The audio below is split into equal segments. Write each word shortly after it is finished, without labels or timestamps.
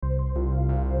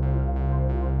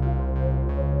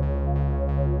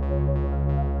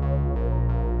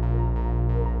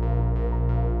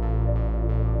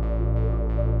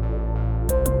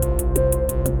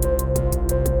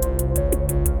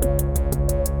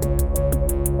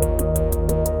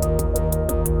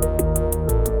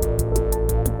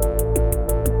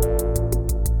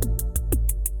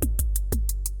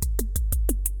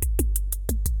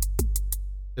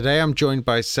Today I'm joined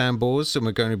by Sam Bors and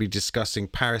we're going to be discussing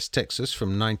Paris, Texas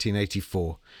from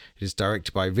 1984. It is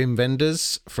directed by Wim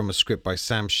Wenders from a script by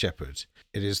Sam Shepard.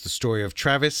 It is the story of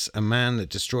Travis, a man that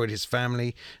destroyed his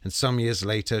family and some years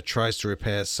later tries to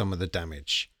repair some of the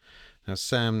damage. Now,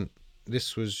 Sam,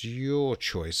 this was your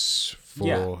choice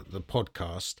for the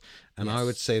podcast, and I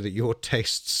would say that your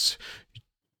tastes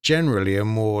generally are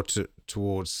more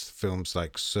towards films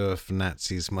like Surf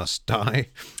Nazis Must Die,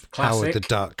 Classic. Howard the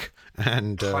Duck,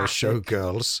 and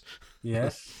Showgirls.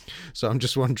 Yes. So I'm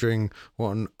just wondering what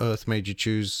on earth made you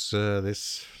choose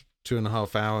this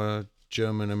 2.5 hour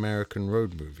German-American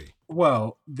road movie?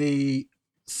 Well, the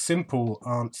simple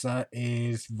answer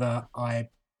is that I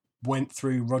went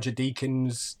through Roger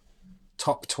Deakins'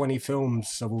 top 20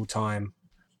 films of all time,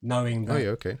 knowing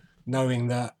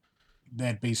that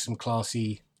there'd be some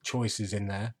classy choices in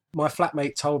there. My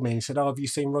flatmate told me, he said, have you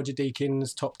seen Roger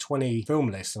Deakins' top 20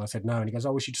 film list? And I said, no. And he goes,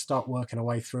 we should start working our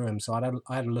way through them. So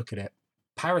I had a look at it.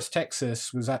 Paris,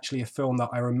 Texas was actually a film that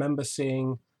I remember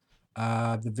seeing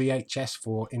the VHS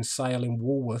for in sale in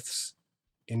Woolworths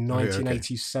in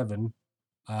 1987.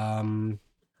 I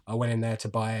went in there to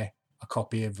buy a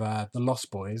copy of The Lost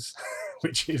Boys,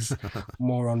 which is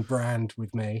more on brand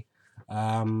with me.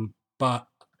 But,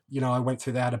 I went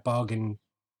through, they had a bargain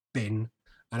bin,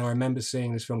 and I remember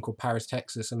seeing this film called Paris,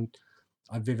 Texas, and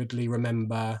I vividly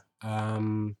remember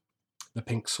the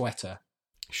pink sweater.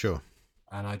 Sure.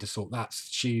 And I just thought when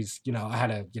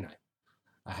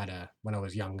I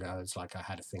was younger, I was like, I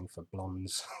had a thing for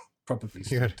blondes. Probably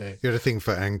still do. You had a thing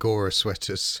for Angora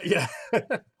sweaters. Yeah.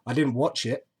 I didn't watch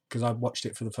it because I watched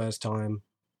it for the first time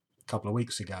a couple of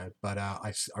weeks ago, but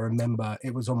I remember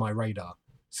it was on my radar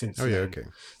since then. Okay.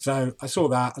 So I saw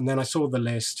that, and then I saw the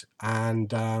list,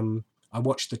 and I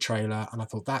watched the trailer, and I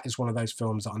thought that is one of those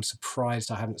films that I'm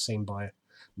surprised I haven't seen by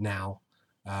now.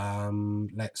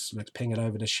 Let's ping it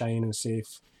over to Shane and see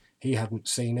if he hadn't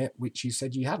seen it, which you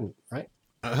said you hadn't, right?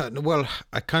 Well,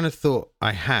 I kind of thought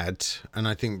I had, and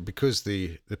I think because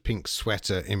the pink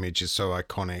sweater image is so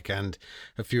iconic, and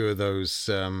a few of those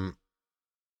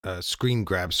screen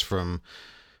grabs from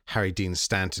Harry Dean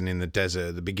Stanton in the desert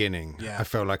at the beginning, I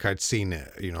felt like I'd seen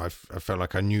it. I felt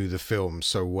like I knew the film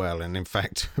so well, and in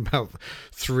fact, about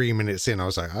 3 minutes in, I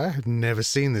was like, I had never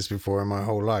seen this before in my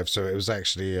whole life. So it was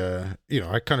actually,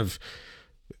 I kind of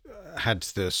had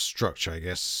the structure, I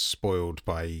guess, spoiled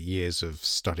by years of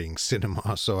studying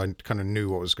cinema, so I kind of knew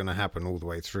what was going to happen all the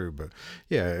way through. But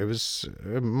yeah, it was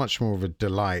much more of a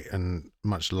delight and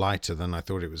much lighter than I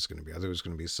thought it was going to be. I thought it was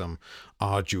going to be some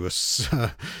arduous,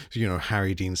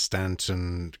 Harry Dean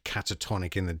Stanton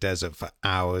catatonic in the desert for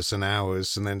hours and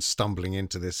hours and then stumbling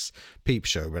into this peep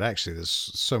show. But actually there's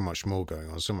so much more going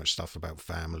on, so much stuff about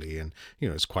family, and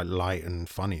it's quite light and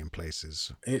funny in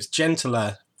places. It's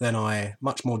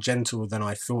much more gentle than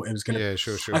I thought it was going to. Yeah,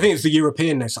 sure. I think it's the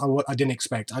Europeanness I didn't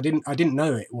expect. I didn't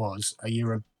know it was a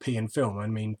European film. I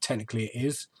mean, technically it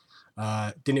is.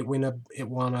 Didn't it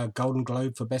won a Golden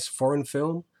Globe for Best Foreign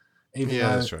Film?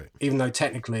 That's right. Even though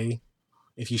technically,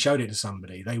 if you showed it to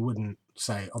somebody, they wouldn't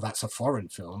say, that's a foreign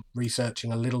film.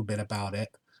 Researching a little bit about it,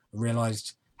 I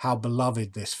realised how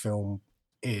beloved this film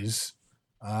is.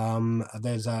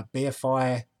 There's a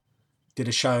BFI did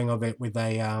a showing of it with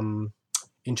a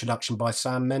introduction by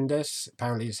Sam Mendes.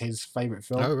 Apparently it's his favourite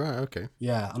film. Oh, right, okay.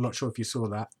 Yeah, I'm not sure if you saw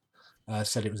that.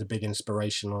 Said it was a big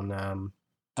inspiration on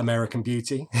American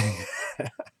Beauty.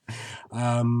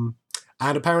 And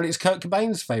apparently it's Kurt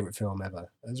Cobain's favourite film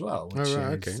ever as well, which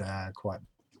is quite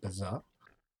bizarre.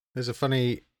 There's a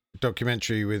funny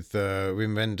documentary with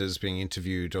Wim Wenders being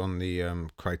interviewed on the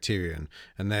Criterion,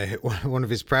 and one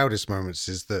of his proudest moments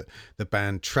is that the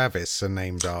band Travis are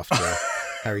named after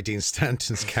Harry Dean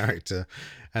Stanton's character,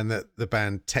 and that the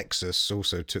band Texas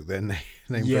also took their name.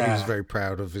 But he was very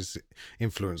proud of his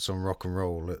influence on rock and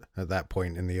roll at that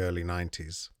point in the early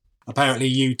 90s.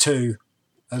 Apparently U2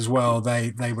 as well,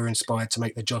 they were inspired to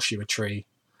make the Joshua Tree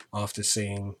after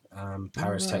seeing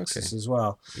Paris, Texas as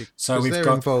well. So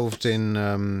they're involved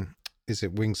in is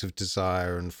it Wings of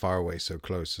Desire and Far Away So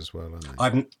Close as well,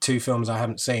 aren't they? Two films I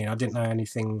haven't seen. I didn't know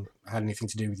anything had anything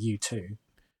to do with U2.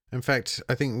 In fact,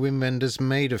 I think Wim Wenders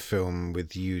made a film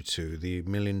with U2, The $1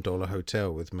 Million Hotel,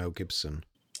 with Mel Gibson.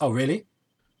 Oh, really?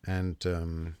 And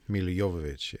Mila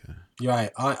Jovovich, Yeah,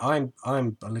 I'm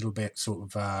a little bit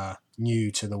sort of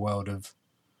new to the world of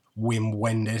Wim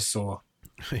Wenders or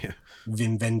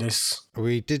Wim Wenders.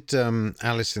 We did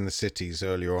Alice in the Cities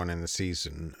earlier on in the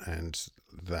season, and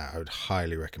that I would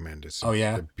highly recommend. It's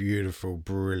a beautiful,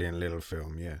 brilliant little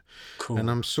film, Cool. And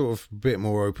I'm sort of a bit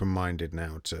more open-minded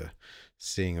now to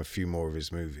seeing a few more of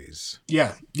his movies.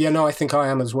 No, I think I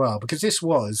am as well, because this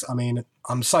was,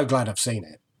 I'm so glad I've seen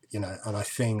it. you know, and I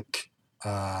think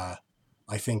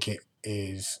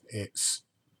it's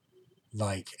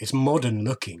like, it's modern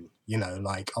looking, you know,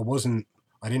 like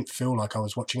I didn't feel like I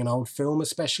was watching an old film,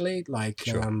 especially like,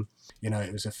 Sure. you know,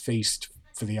 it was a feast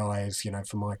for the eyes, you know,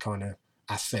 for my kind of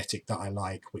aesthetic that I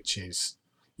like, which is,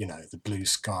 you know, the blue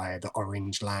sky, the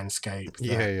orange landscape,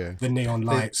 Yeah. the neon They,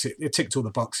 lights. It ticked all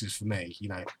the boxes for me, you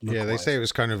know. yeah, they Look-wise. say it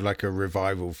was kind of like a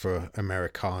revival for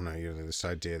Americana. You know, this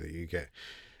idea that you get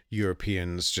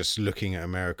Europeans just looking at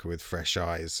America with fresh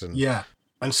eyes, and Yeah,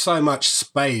 and so much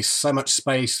space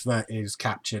that is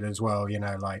captured as well, you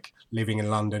know, like living in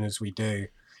London as we do,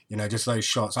 you know, just those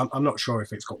shots. I'm not sure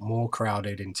if it's got more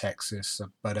crowded in Texas,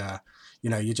 but you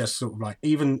know, you just sort of like,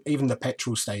 even the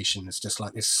petrol stations, just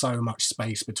like there's so much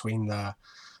space between the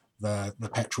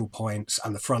petrol points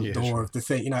and the front door sure. of the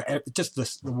thing, you know, just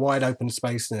the wide open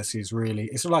spaceness is really,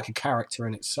 it's like a character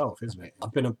in itself, isn't it?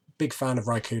 I've been a big fan of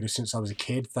Ry Cooder since I was a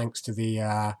kid, thanks to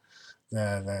the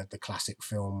classic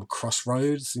film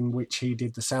Crossroads, in which he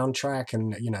did the soundtrack,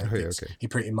 and you know, he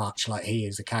pretty much, like, he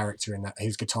is a character in that.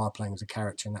 His guitar playing is a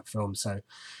character in that film. So,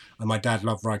 and my dad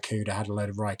loved Ry Cooder, had a load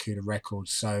of Ry Cooder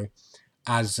records. So,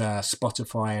 as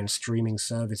Spotify and streaming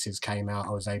services came out,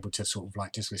 I was able to sort of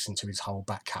like just listen to his whole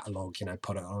back catalogue. You know,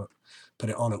 put it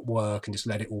on at work and just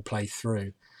let it all play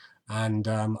through. And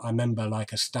I remember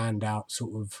like a standout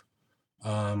sort of.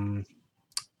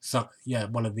 So yeah,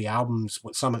 one of the albums,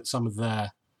 some of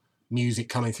their music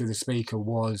coming through the speaker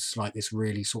was like this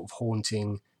really sort of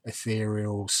haunting,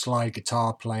 ethereal slide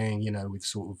guitar playing, you know, with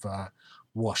sort of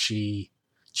washy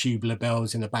tubular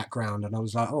bells in the background, and I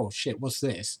was like, oh shit, what's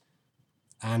this?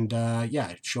 And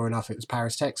yeah, sure enough, it was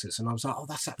Paris, Texas, and I was like, oh,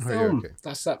 that's that film.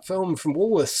 That's that film from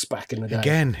Woolworths back in the day.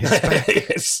 Again,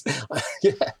 it's back.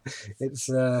 Yeah, it's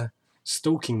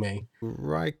stalking me.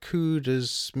 Ry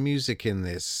Cooder's music in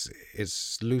this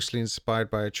is loosely inspired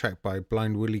by a track by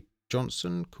Blind Willie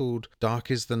Johnson called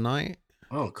 "Dark Is the Night."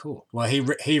 Oh, cool. Well, he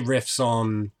riffs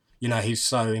on, you know, he's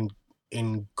so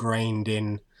ingrained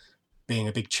in being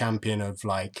a big champion of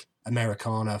like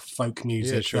Americana folk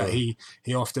music, that he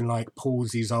often like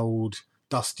pulls these old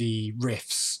dusty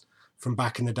riffs from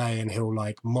back in the day, and he'll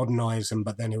like modernize them,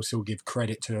 but then he'll still give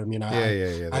credit to them, you know,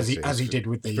 as he did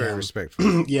with the very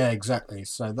respectful. Yeah, exactly.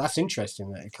 So that's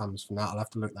interesting that it comes from that. I'll have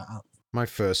to look that up. My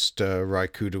first Ry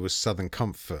Cooder was Southern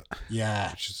Comfort.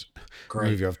 Yeah, which is great.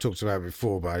 A movie I've talked about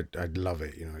before, but I'd love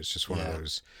it. You know, it's just one of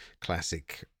those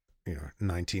classic, you know,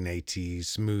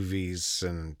 1980s movies,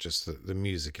 and just the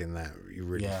music in that, you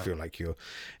really feel like you're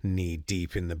knee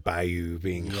deep in the bayou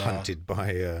being hunted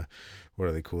by what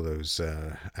do they call those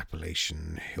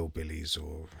Appalachian hillbillies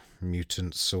or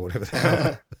mutants or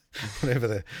whatever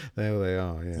the hell they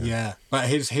are. Yeah, but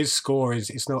his score is,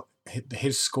 it's not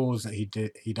his scores that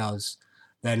he does,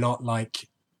 they're not like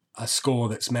a score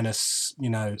that's meant to, you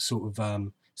know, sort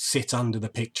of sit under the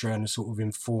picture and sort of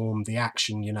inform the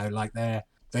action, you know, like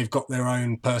they've got their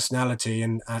own personality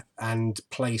and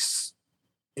place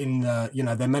in the, you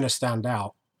know, they're meant to stand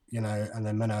out, you know, and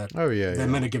they're meant to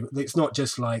meant to give, it's not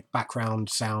just like background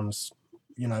sounds,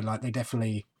 you know, like they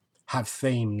definitely have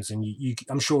themes, and you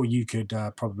I'm sure you could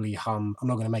probably hum, I'm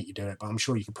not going to make you do it, but I'm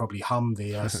sure you could probably hum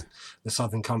the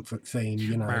Southern Comfort theme,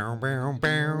 you know.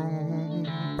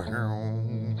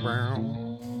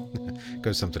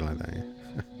 Goes something like that,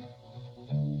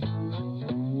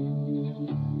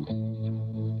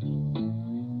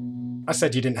 I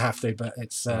said you didn't have to, but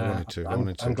it's I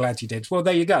wanted to. I'm glad you did. Well,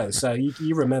 there you go. So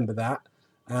you remember that,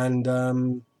 and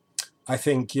I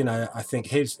think, you know, I think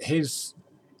his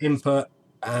input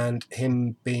and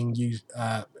him being used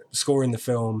scoring the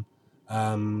film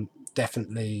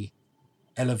definitely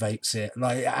elevates it.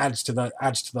 Like, it adds to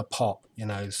the pop, you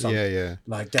know.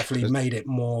 Like, definitely made it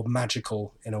more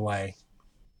magical in a way.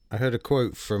 I heard a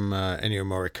quote from Ennio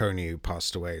Morricone, who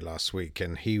passed away last week,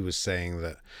 and he was saying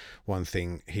that one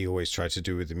thing he always tried to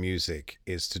do with the music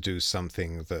is to do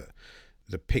something that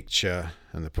the picture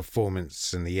and the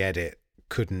performance and the edit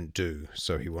couldn't do.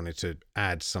 So he wanted to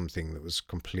add something that was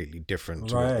completely different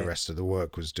to what the rest of the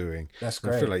work was doing. That's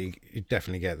great. I feel like you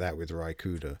definitely get that with Ry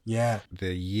Cooder. Yeah.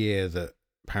 The year that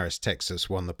Paris, Texas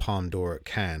won the Palme d'Or at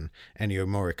Cannes, Ennio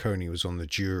Morricone was on the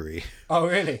jury. Oh,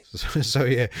 really? So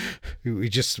yeah, we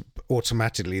just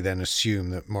automatically then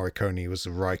assume that Morricone was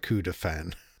a Ry Cooder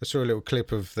fan. I saw a little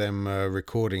clip of them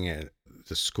recording it,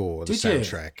 the score, the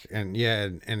soundtrack. And yeah,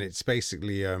 and it's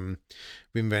basically Wim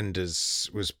Wenders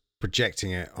was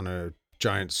projecting it on a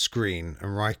giant screen,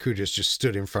 and Ry Cooder's just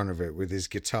stood in front of it with his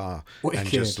guitar and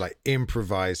just like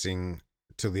improvising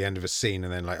till the end of a scene,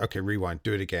 and then like, okay, rewind,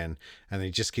 do it again, and then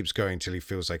he just keeps going till he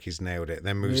feels like he's nailed it,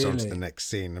 then moves on to the next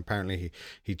scene. Apparently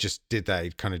he just did that.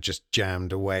 He kind of just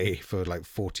jammed away for like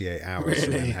 48 hours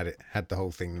and then had the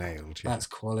whole thing nailed. That's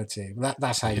quality.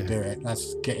 That's how you do it.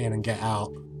 That's get in and get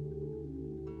out.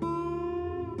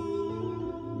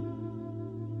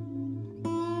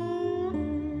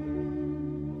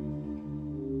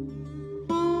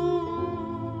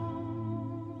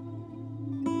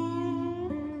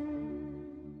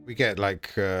 We get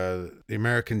like the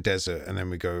American desert, and then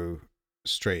we go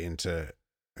straight into,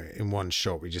 in one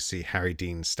shot, we just see Harry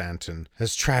Dean Stanton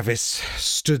as Travis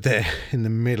stood there in the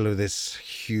middle of this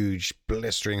huge,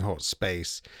 blistering hot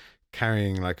space,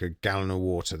 carrying like a gallon of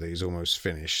water that he's almost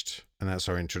finished. And that's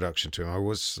our introduction to him. I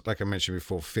was, like I mentioned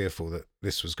before, fearful that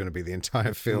this was going to be the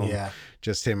entire film,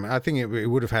 just him. I think it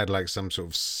would have had like some sort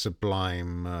of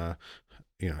sublime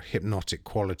hypnotic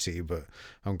quality, but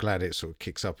I'm glad it sort of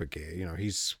kicks up a gear.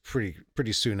 He's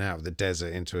pretty soon out of the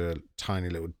desert into a tiny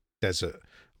little desert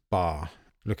bar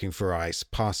looking for ice,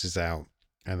 passes out,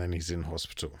 and then he's in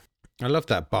hospital. I love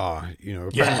that bar.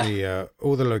 Apparently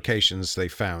all the locations they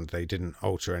found, they didn't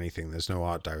alter anything. There's no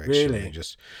art direction. Really?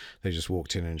 They just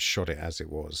walked in and shot it as it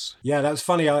was. Yeah, that was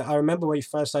funny. I remember when he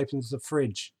first opens the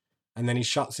fridge and then he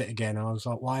shuts it again, and I was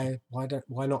like, why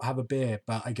not have a beer?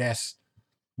 But I guess,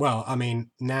 well, I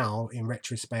mean, now in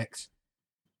retrospect,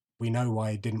 we know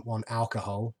why he didn't want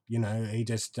alcohol. He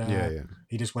just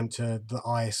he just went to the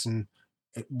ice, and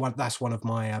that's one of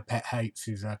my pet hates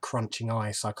is crunching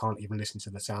ice. I can't even listen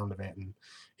to the sound of it. And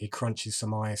he crunches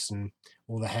some ice, and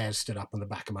all the hairs stood up on the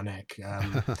back of my neck.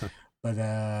 But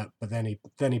then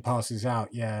he passes out.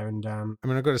 Yeah, and I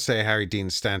mean, I've got to say, Harry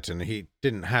Dean Stanton, he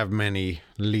didn't have many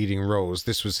leading roles.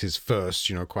 This was his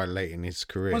first, quite late in his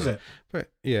career. Was it?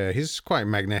 But yeah, he's quite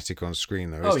magnetic on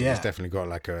screen, though. He's definitely got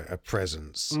like a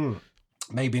presence.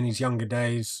 Maybe in his younger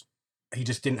days, he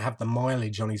just didn't have the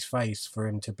mileage on his face for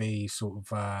him to be sort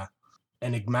of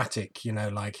enigmatic.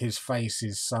 Like his face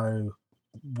is so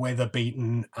weather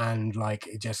beaten, and like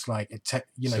it just like it's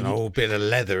an old bit of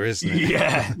leather, isn't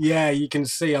it? Yeah, you can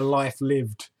see a life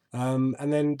lived. And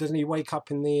then doesn't he wake up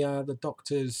in the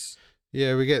doctor's?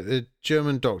 Yeah, we get the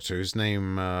German doctor whose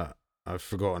name I've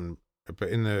forgotten, but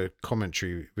in the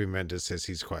commentary, Wim Wenders says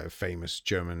he's quite a famous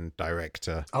German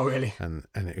director. Oh, really? And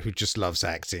who just loves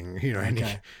acting.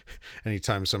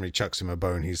 Anytime somebody chucks him a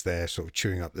bone, he's there, sort of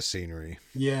chewing up the scenery.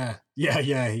 Yeah.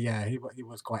 He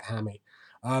was quite hammy.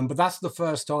 But that's the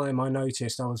first time I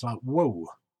noticed. I was like, whoa,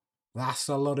 that's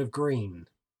a lot of green.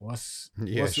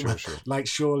 Sure. Like,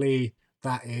 surely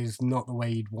that is not the way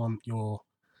you'd want your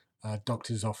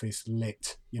doctor's office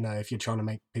lit, if you're trying to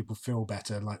make people feel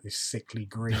better, like this sickly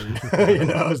green.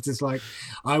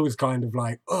 I was kind of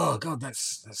like, oh God,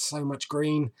 that's so much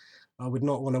green. I would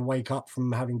not want to wake up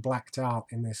from having blacked out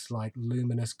in this like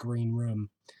luminous green room.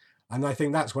 And I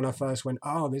think that's when I first went,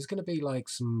 oh, there's going to be like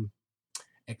some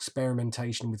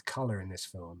experimentation with color in this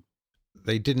film.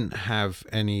 They didn't have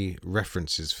any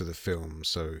references for the film,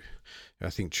 so I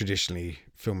think traditionally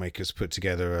filmmakers put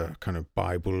together a kind of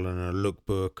Bible and a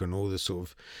lookbook and all the sort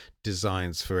of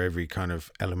designs for every kind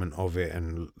of element of it,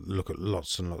 and look at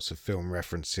lots and lots of film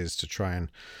references to try and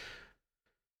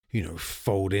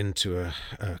fold into a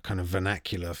kind of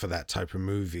vernacular for that type of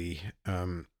movie.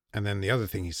 And then the other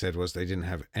thing he said was they didn't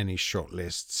have any shot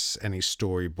lists, any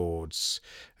storyboards.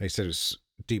 He said it was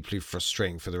deeply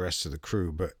frustrating for the rest of the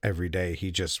crew, but every day he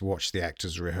just watched the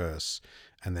actors rehearse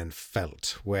and then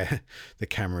felt where the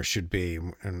camera should be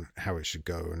and how it should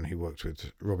go. And he worked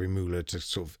with Robbie Mueller to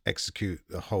sort of execute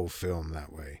the whole film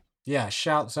that way. Yeah,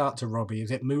 shouts out to Robbie. Is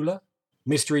it Mueller?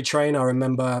 Mystery Train, I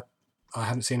remember, I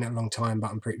haven't seen it in a long time, but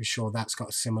I'm pretty sure that's got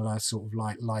a similar sort of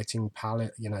like lighting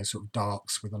palette, sort of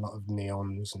darks with a lot of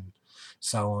neons and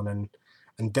so on.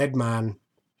 And Dead Man,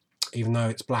 even though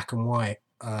it's black and white,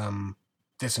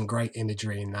 there's some great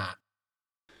imagery in that.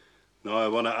 Now I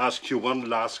want to ask you one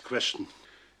last question.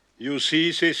 You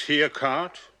see this here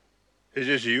card? Is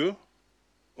this you?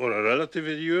 Or a relative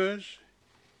of yours?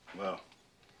 Well,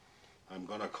 I'm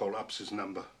gonna call up this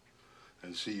number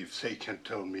and see if they can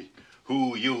tell me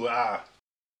who you are.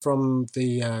 From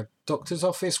the doctor's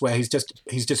office, where he's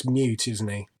just mute, isn't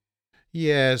he?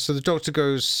 Yeah, so the doctor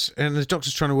goes, and the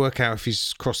doctor's trying to work out if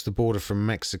he's crossed the border from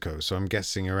Mexico. So I'm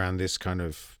guessing around this kind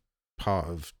of part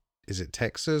of, is it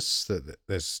Texas, that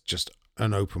there's just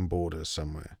an open border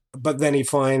somewhere. But then he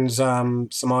finds some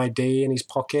ID in his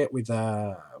pocket with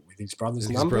his brother's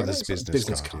number. His brother's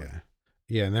business card.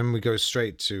 Yeah, and then we go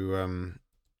straight to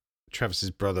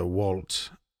Travis's brother Walt,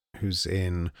 who's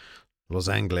in Los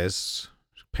Angeles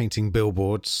painting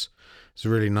billboards It's a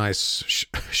really nice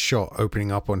shot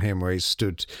opening up on him where he's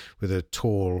stood with a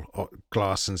tall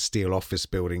glass and steel office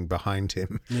building behind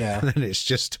him. Yeah. And then it's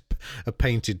just a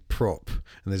painted prop,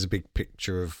 and there's a big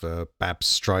picture of Babs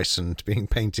Streisand being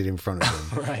painted in front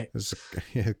of him. Right. There's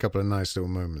a couple of nice little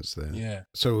moments there. Yeah.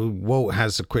 So Walt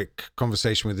has a quick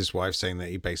conversation with his wife saying that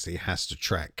he basically has to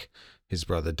track his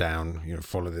brother down,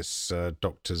 follow this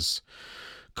doctor's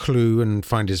clue and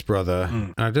find his brother.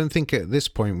 And I don't think at this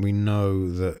point we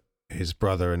know that his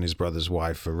brother and his brother's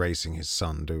wife are raising his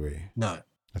son, do we? No.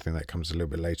 I think that comes a little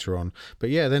bit later on. But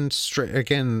yeah, then straight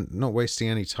again, not wasting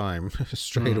any time,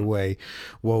 straight away,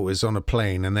 Walt is on a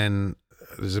plane, and then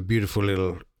there's a beautiful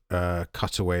little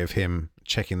cutaway of him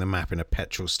checking the map in a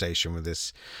petrol station with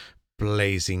this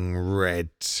blazing red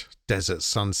desert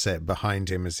sunset behind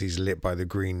him as he's lit by the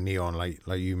green neon, like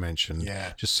you mentioned.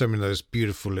 Yeah. Just so many of those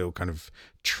beautiful little kind of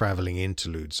traveling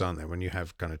interludes, aren't there? When you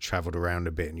have kind of traveled around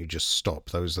a bit and you just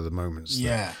stop, those are the moments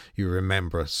that you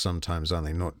remember sometimes, aren't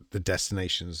they? Not the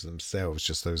destinations themselves,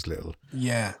 just those little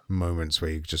moments where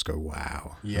you just go,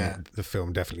 wow. Yeah. And the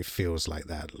film definitely feels like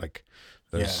that. Like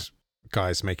those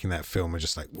guys making that film are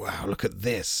just like, wow, look at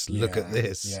this, look at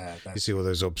this. Yeah, you see all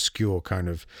those obscure kind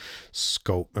of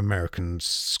American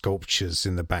sculptures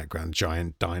in the background,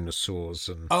 giant dinosaurs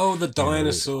and the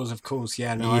dinosaurs, of course.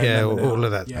 Yeah, no, all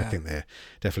of that. Yeah. I think they're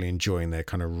definitely enjoying their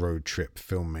kind of road trip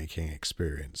filmmaking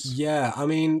experience. Yeah, I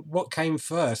mean, what came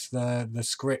first, the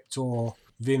script or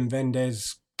Wim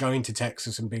Wenders going to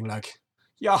Texas and being like,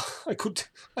 yeah, I could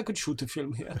shoot a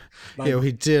film here. Like,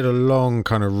 he did a long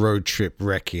kind of road trip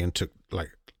recce and took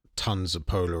like tons of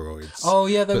Polaroids. Oh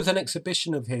yeah, there was an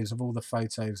exhibition of his, of all the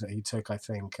photos that he took, I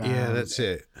think. That's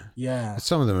it. Yeah.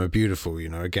 Some of them are beautiful,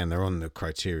 again, they're on the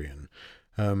Criterion.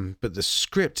 But the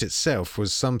script itself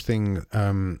was something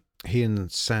he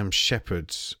and Sam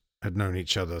Shepard had known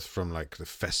each other from like the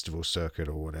festival circuit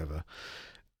or whatever,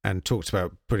 and talked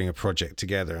about putting a project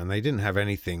together, and they didn't have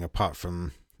anything apart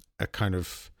from a kind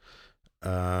of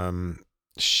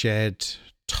shared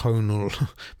tonal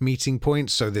meeting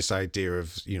point. So this idea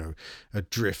of a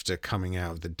drifter coming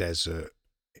out of the desert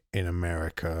in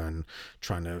America and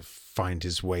trying to find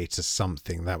his way to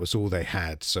something, that was all they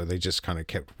had. So they just kind of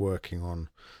kept working on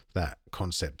that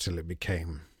concept till it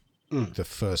became the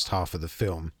first half of the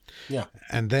film. Yeah.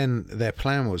 And then their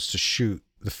plan was to shoot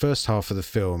the first half of the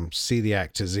film, see the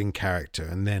actors in character,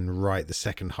 and then write the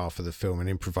second half of the film and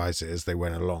improvise it as they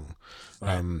went along.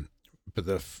 Right. But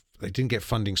they didn't get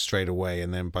funding straight away,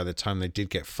 and then by the time they did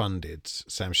get funded,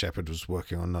 Sam Shepard was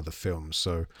working on another film,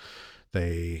 so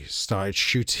they started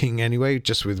shooting anyway,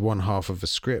 just with one half of a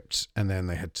script, and then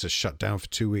they had to shut down for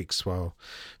 2 weeks while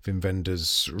Wim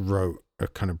Wenders wrote a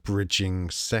kind of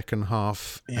bridging second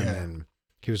half, and then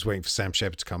he was waiting for Sam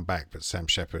Shepard to come back, but Sam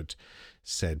Shepard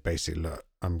said basically, look,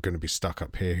 I'm going to be stuck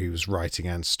up here. He was writing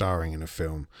and starring in a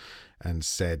film, and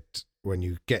said, when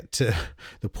you get to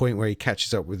the point where he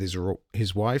catches up with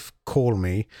his wife, call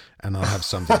me and I'll have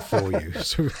something for you.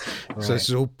 So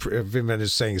it's all, Wim Wenders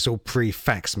is saying it's all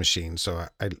pre-fax machine. So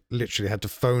I literally had to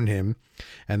phone him,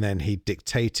 and then he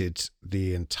dictated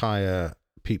the entire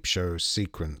Peep Show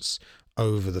sequence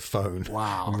over the phone.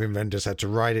 Wow. And Wim Wenders had to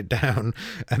write it down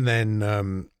and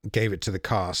then gave it to the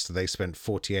cast. They spent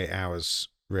 48 hours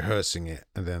rehearsing it,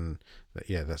 and then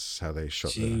that's how they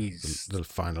shot the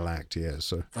final act.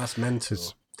 So that's mental.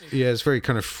 It's very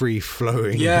kind of free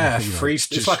flowing. Yeah, free.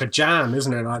 It's like a jam,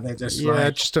 isn't it? Like they just. I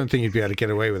just don't think you'd be able to get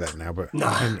away with that now. But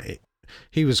no.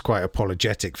 He was quite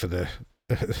apologetic for the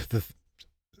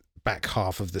back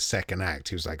half of the second act.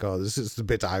 He was like, "Oh, this is the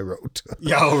bit I wrote."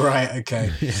 Right, okay.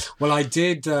 Well, I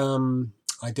did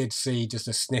see just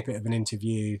a snippet of an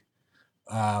interview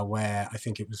where I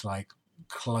think it was like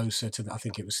closer to I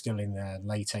think it was still in the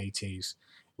late 80s,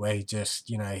 where he just,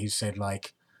 he said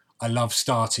like, I love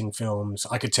starting films.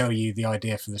 I could tell you the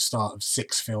idea for the start of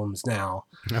 6 films now.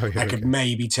 I could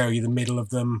maybe tell you the middle of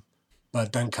them,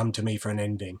 but don't come to me for an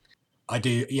ending. I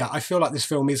do. Yeah, I feel like this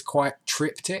film is quite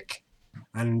triptych,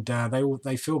 and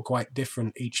they feel quite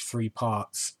different, each 3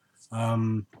 parts.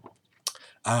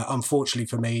 Unfortunately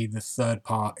for me, the third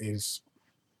part is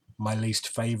my least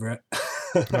favorite.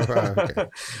 Okay.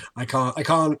 I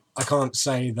can't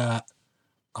say that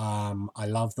I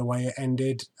love the way it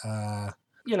ended.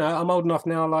 I'm old enough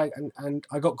now, like, and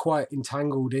I got quite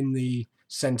entangled in the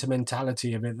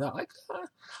sentimentality of it that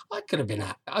I could have been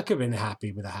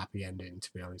happy with a happy ending,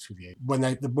 to be honest with you.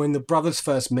 When the brothers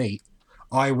first meet,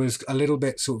 I was a little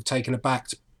bit sort of taken aback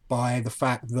by the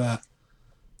fact that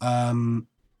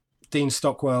Dean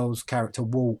Stockwell's character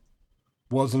Walt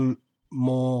wasn't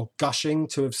more gushing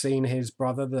to have seen his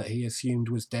brother that he assumed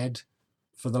was dead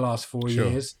for the last 4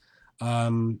 years.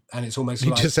 And it's almost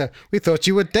like... we thought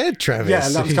you were dead, Travis. Yeah,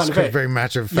 and that was kind of it. Very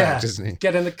matter of fact, isn't he?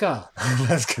 Get in the car.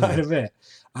 That's kind of it.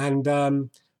 And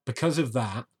because of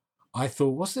that, I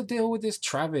thought, what's the deal with this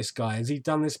Travis guy? Has he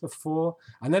done this before?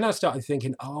 And then I started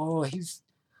thinking, oh, he's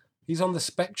on the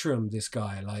spectrum, this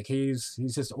guy. Like, he's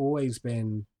just always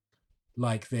been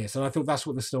like this. And I thought that's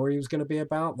what the story was going to be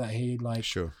about, that he, like,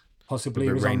 sure,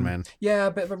 possibly was Rain Man. Yeah,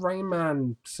 a bit of a Rain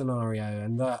Man scenario.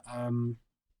 And that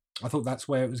I thought that's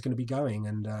where it was going to be going.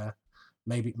 And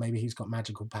maybe he's got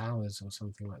magical powers or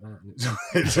something like that. And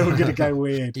it's all going to go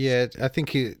weird. Yeah, I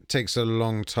think it takes a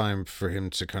long time for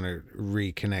him to kind of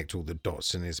reconnect all the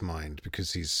dots in his mind,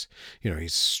 because he's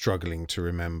struggling to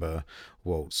remember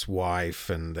Walt's wife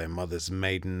and their mother's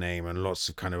maiden name and lots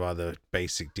of kind of other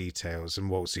basic details. And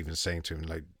Walt's even saying to him,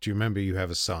 like, do you remember you have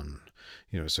a son?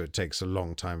 So it takes a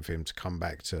long time for him to come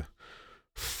back to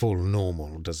full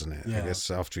normal, doesn't it? Yeah. I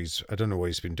guess after I don't know what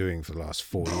he's been doing for the last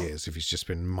 4 years. If he's just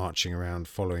been marching around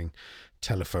following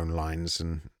telephone lines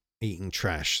and eating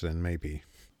trash, then maybe.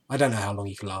 I don't know how long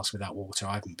you can last without water.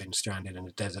 I haven't been stranded in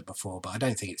a desert before, but I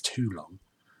don't think it's too long.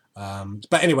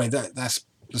 But anyway, that's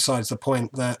besides the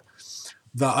point. That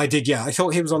I did, I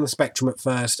thought he was on the spectrum at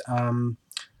first, and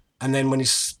then when he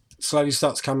slowly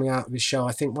starts coming out of his shell,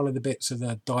 I think one of the bits of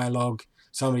the dialogue,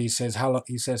 somebody says, how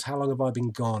long have I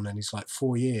been gone? And he's like,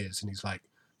 4 years. And he's like,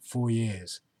 4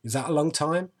 years. Is that a long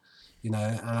time? And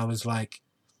I was like,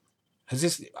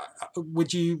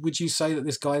 would you say that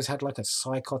this guy's had like a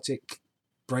psychotic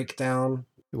breakdown?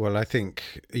 Well, I think,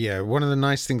 one of the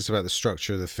nice things about the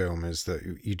structure of the film is that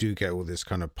you do get all this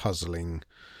kind of puzzling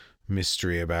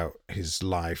mystery about his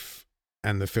life,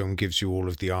 and the film gives you all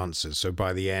of the answers. So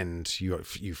by the end, you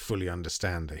fully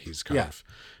understand that he's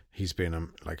he's been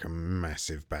a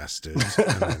massive bastard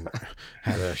and then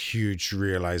had a huge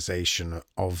realization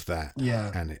of that. Yeah.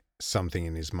 And something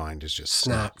in his mind has just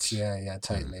snapped. Yeah,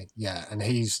 totally. Yeah. And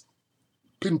he's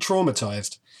been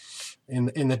traumatized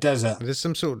in the desert. There's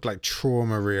some sort of like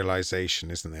trauma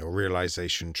realization, isn't there? Or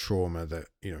realization trauma that,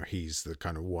 he's the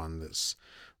kind of one that's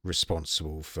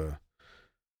responsible for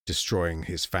destroying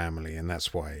his family. And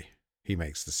that's why he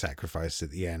makes the sacrifice at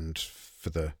the end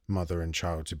for the mother and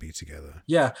child to be together.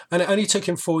 Yeah, and it only took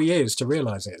him 4 years to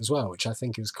realise it as well, which I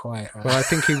think is quite... Well, I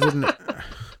think he wouldn't...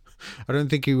 I don't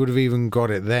think he would have even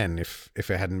got it then if it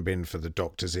hadn't been for the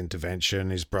doctor's intervention,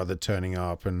 his brother turning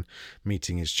up and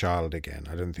meeting his child again.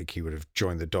 I don't think he would have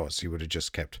joined the dots. He would have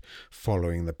just kept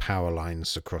following the power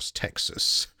lines across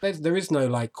Texas. There is no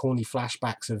like corny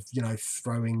flashbacks of,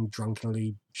 throwing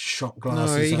drunkenly shot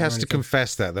glasses. No, he has to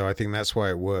confess that, though. I think that's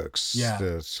why it works. Yeah.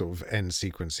 The sort of end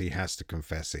sequence, he has to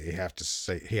confess it.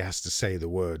 He has to say the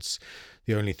words.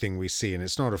 The only thing we see, and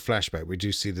it's not a flashback, we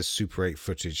do see the Super 8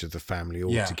 footage of the family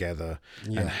all together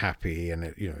and happy, and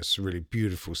it's a really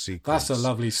beautiful sequence. That's a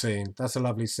lovely scene.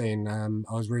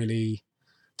 I was really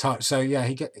touched. So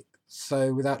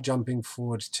so without jumping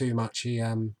forward too much, he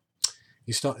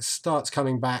starts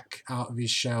coming out of his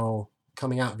shell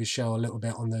a little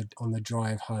bit on the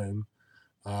drive home.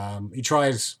 He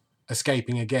tries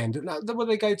escaping again. Will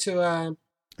they go to?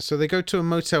 So they go to a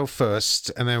motel first,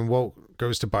 and then Walt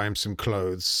goes to buy him some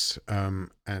clothes,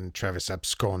 and Travis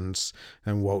absconds,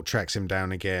 and Walt tracks him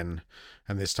down again,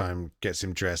 and this time gets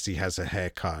him dressed. He has a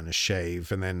haircut and a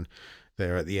shave, and then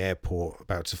they're at the airport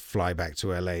about to fly back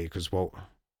to LA because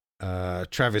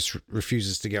Travis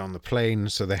refuses to get on the plane,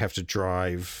 so they have to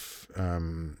drive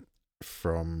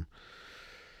from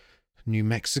New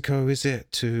Mexico, is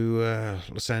it, to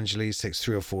Los Angeles. It takes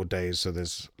 3 or 4 days, so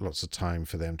there's lots of time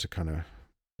for them to kind of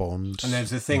bond. And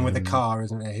there's the thing with the car,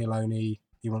 isn't there? He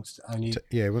wants to only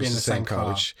be in the same car,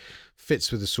 which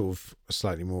fits with the sort of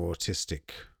slightly more autistic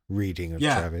reading of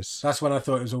Travis. That's when I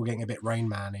thought it was all getting a bit Rain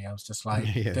Man-y. I was just like,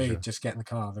 just get in the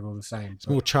car. They're all the same. It's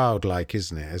more childlike,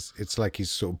 isn't it? It's like he's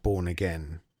sort of born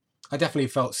again. I definitely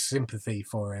felt sympathy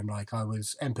for him. Like, I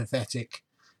was empathetic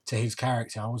to his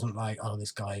character. I wasn't like, oh,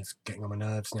 this guy's getting on my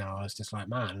nerves now. I was just like,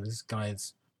 man,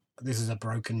 this is a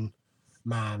broken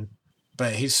man.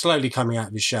 But he's slowly coming out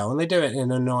of his shell, and they do it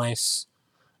in a nice,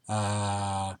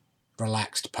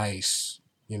 relaxed pace.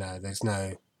 There's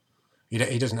no...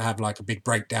 He doesn't have like a big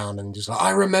breakdown and just like,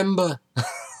 I remember,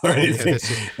 or anything.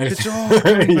 It's all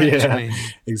coming back to me.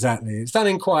 Exactly. It's done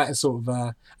in quite a sort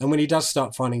of... and when he does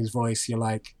start finding his voice, you're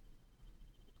like,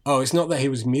 oh, it's not that he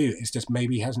was mute. It's just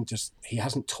maybe he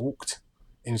hasn't talked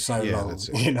in so long,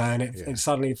 and it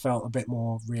suddenly felt a bit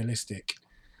more realistic,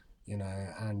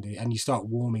 and you start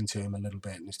warming to him a little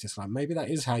bit, and it's just like, maybe that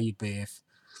is how you'd be if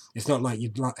it's not like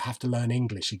you'd have to learn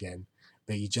English again,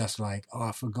 but you just like, oh,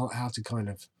 I forgot how to kind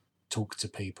of talk to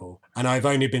people, and I've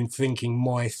only been thinking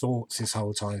my thoughts this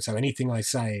whole time, so anything I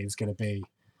say is going to be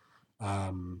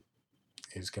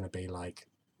is going to be like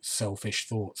selfish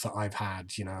thoughts that I've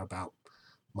had, you know, about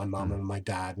my mum and my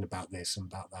dad and about this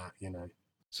and about that, you know.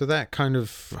 So that kind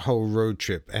of whole road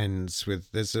trip ends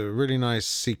with, there's a really nice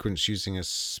sequence using a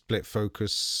split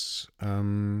focus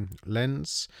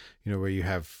lens, you know, where you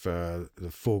have the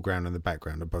foreground and the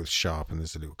background are both sharp and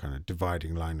there's a little kind of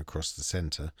dividing line across the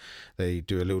center. They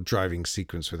do a little driving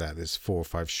sequence with that. There's 4 or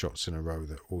 5 shots in a row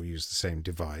that all use the same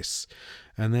device.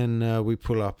 And then we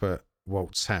pull up at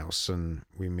Walt's house and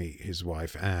we meet his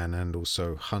wife Anne and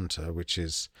also Hunter, which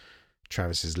is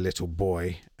Travis's little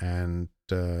boy, and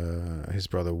his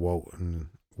brother Walt and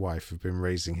wife have been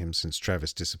raising him since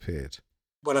Travis disappeared.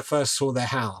 When I first saw their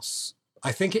house,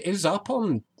 I think it is up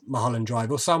on Mulholland Drive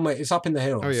or somewhere. It's up in the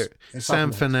hills. Oh yeah, it's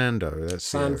San Fernando. That's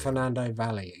San Fernando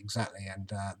Valley, exactly.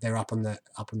 And they're up in the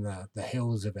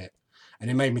hills of it, and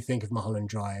it made me think of Mulholland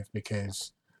Drive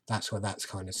because that's where that's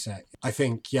kind of set. I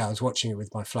think, yeah, I was watching it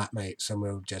with my flatmates, and we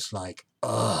were just like,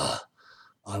 ugh,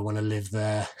 I want to live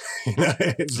there. You know,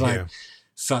 it's like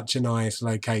such a nice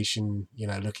location, you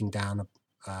know, looking down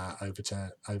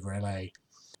over LA.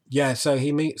 Yeah, so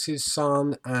he meets his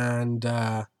son, and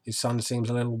his son seems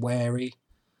a little wary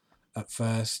at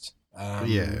first.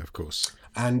 Yeah, of course.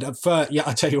 And at first, yeah,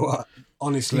 I tell you what,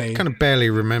 honestly, he kind of barely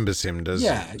remembers him, does he?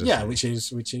 Yeah, which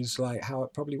is like how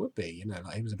it probably would be. You know,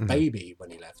 like he was a baby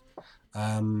when he left.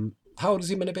 How old is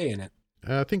he going to be in it?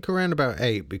 I think around about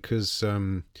 8, because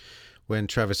when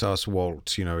Travis asks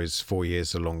Walt, you know, is 4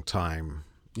 years a long time?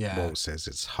 Yeah. Walt says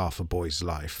it's half a boy's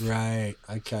life. Right.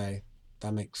 Okay.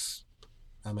 That makes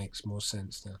more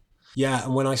sense now. Yeah.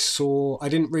 And when I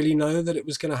didn't really know that it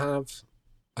was going to have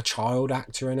a child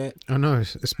actor in it. I know.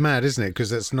 It's mad, isn't it? Because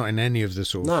that's not in any of the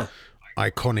sort of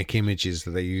iconic images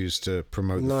that they use to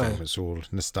promote the film. It's all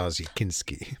Nastasia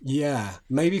Kinski. Yeah.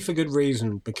 Maybe for good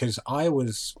reason, because I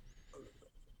was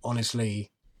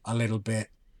honestly a little bit,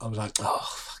 I was like, oh,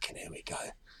 fucking here we go.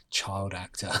 Child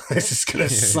actor. This is going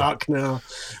to suck now.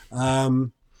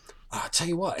 I'll tell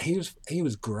you what, he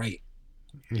was great.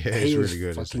 Yeah, he's really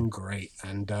good. Fucking great.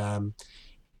 And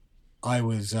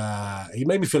he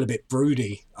made me feel a bit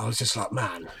broody. I was just like,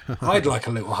 man, I'd like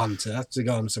a little Hunter to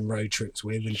go on some road trips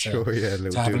with. And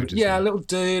a little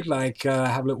dude, like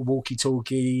have a little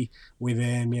walkie-talkie with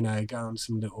him, you know, go on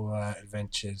some little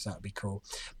adventures. That'd be cool.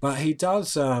 But he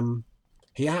does,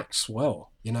 he acts well,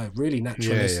 you know, really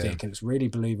naturalistic, and it's really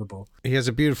believable. He has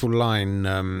a beautiful line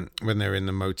when they're in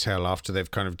the motel after they've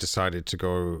kind of decided to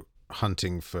go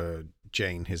hunting for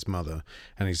Jane, his mother,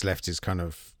 and he's left his kind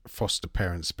of foster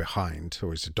parents behind,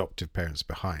 or his adoptive parents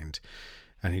behind,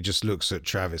 and he just looks at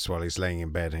Travis while he's laying in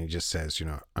bed and he just says, you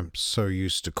know, I'm so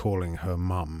used to calling her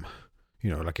mum, you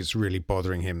know, like it's really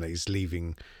bothering him that he's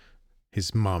leaving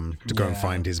his mum to go and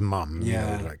find his mum. You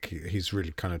know, like he's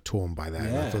really kind of torn by that.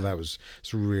 And I thought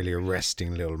it's a really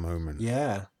arresting little moment.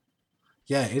 Yeah,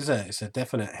 it's a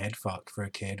definite head fuck for a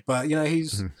kid, but you know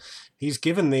he's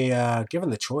given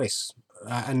the choice,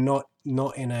 and not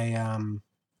in a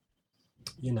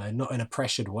you know, not in a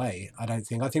pressured way. I don't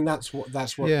think. I think that's what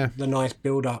the nice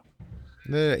build up.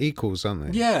 They're equals,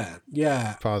 aren't they?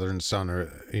 Yeah. Father and son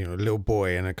are, you know, a little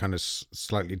boy and a kind of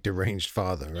slightly deranged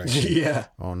father, right? Yeah.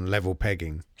 On level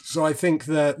pegging. So I think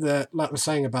that like we're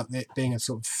saying about it being a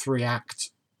sort of 3-act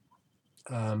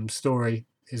story,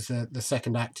 is that the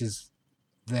second act is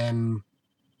them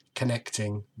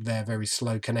connecting, their very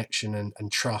slow connection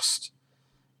and trust,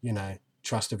 you know,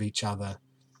 trust of each other,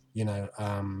 you know,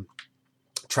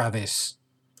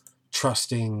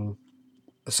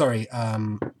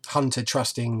 Hunter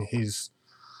trusting his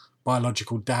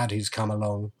biological dad who's come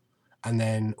along, and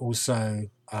then also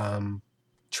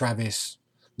Travis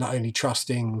not only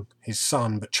trusting his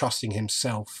son but trusting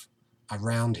himself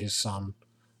around his son,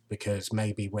 because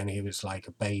maybe when he was like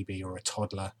a baby or a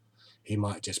toddler he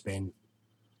might have just been,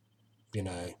 you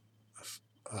know,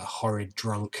 a horrid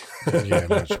drunk. Yeah,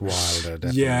 much wilder,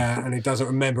 definitely. Yeah, and he doesn't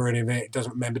remember any of it. He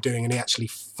doesn't remember doing any actually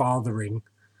fathering,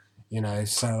 you know.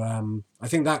 So I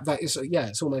think that is,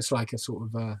 it's almost like a sort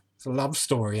of it's a love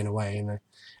story in a way in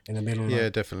the middle. Yeah,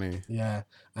 definitely. Yeah,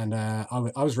 and I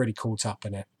was really caught up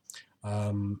in it,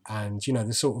 and you know,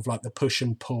 the sort of like the push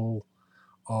and pull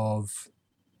of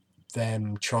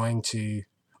him trying to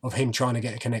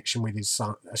get a connection with his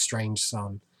son, a strange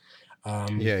son.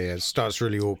 It starts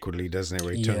really awkwardly, doesn't it?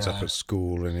 Where he turns up at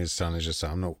school and his son is just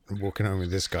like, I'm not walking home with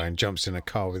this guy, and jumps in a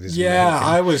car with his mate.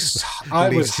 I was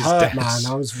hurt, man.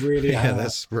 I was really hurt. Yeah,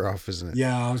 that's rough, isn't it?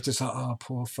 Yeah, I was just like, oh,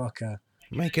 poor fucker.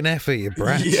 Make an effort, you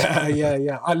brat.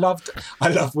 Yeah. I loved.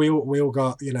 We all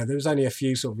got, you know, there was only a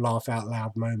few sort of laugh out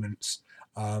loud moments,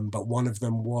 but one of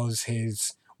them was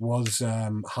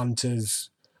Hunter's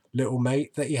little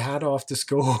mate that he had after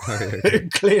school.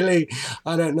 Clearly,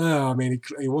 I don't know. I mean,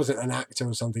 he wasn't an actor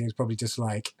or something. He's probably just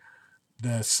like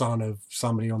the son of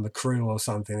somebody on the crew or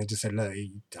something. They just said, look,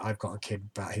 I've got a kid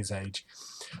about his age.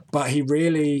 But he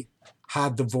really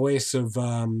had the voice of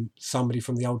somebody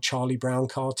from the old Charlie Brown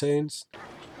cartoons.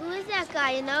 Who is that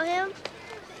guy? You know him?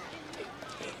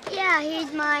 Yeah,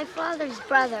 he's my father's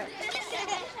brother.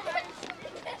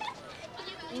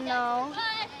 No.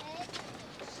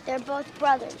 They're both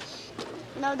brothers.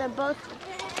 No, they're both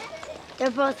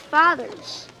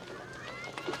fathers.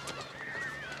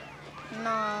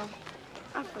 No,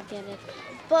 I forget it.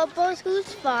 But both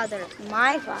whose father?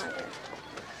 My father.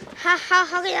 How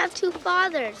can you have two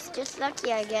fathers? Just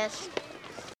lucky, I guess.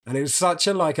 And it was such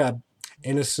a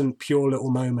innocent, pure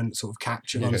little moment sort of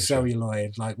captured on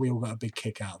celluloid. Like, we all got a big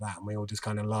kick out of that, and we all just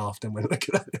kind of laughed and went, look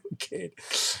at that little kid.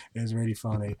 It was really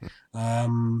funny.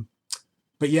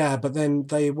 But then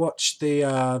they watched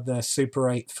the Super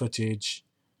 8 footage.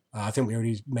 I think we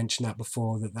already mentioned that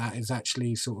before, that is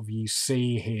actually sort of, you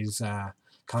see his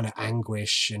kind of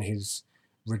anguish and his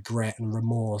regret and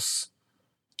remorse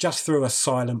just through a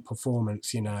silent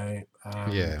performance,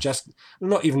 just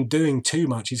not even doing too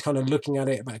much. He's kind of looking at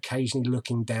it, but occasionally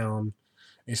looking down.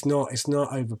 It's not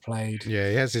overplayed. Yeah,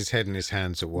 he has his head in his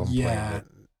hands at one point.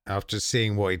 After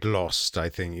seeing what he'd lost, I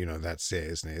think, that's it,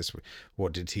 isn't it?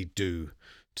 What did he do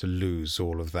to lose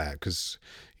all of that? Because,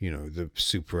 the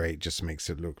Super 8 just makes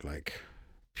it look like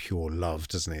pure love,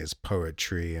 doesn't it? It's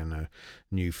poetry and a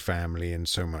new family and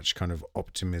so much kind of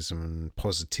optimism and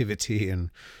positivity.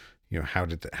 And how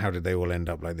did they all end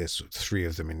up like this? Three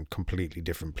of them in completely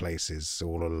different places,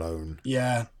 all alone.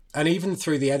 Yeah, and even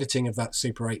through the editing of that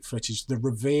Super 8 footage, the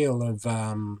reveal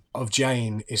of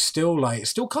Jane is still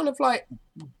kind of like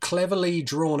cleverly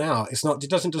drawn out. It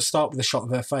doesn't just start with a shot of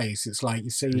her face. It's like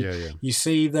you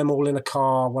see them all in a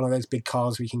car, one of those big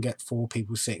cars where you can get 4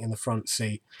 people sitting in the front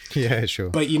seat. Yeah, sure.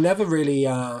 But you never really.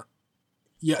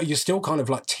 You're still kind of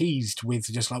like teased with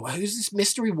just like, well, who's this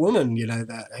mystery woman?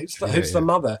 Who's the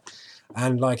mother?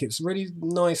 And like, it's really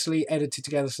nicely edited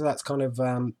together, so that's kind of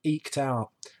eked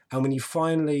out. And when you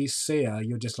finally see her,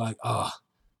 you're just like, oh,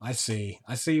 I see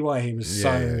why he was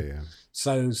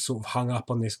so sort of hung up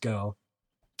on this girl.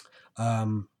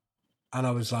 And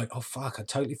I was like, oh fuck, I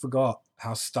totally forgot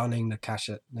how stunning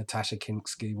Natasha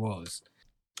Kinski was.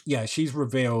 Yeah, she's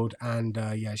revealed, and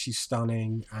she's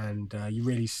stunning, and you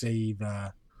really see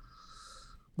the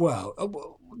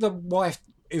wife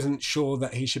isn't sure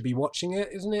that he should be watching it,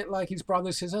 isn't it? Like, his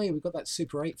brother says, hey, we've got that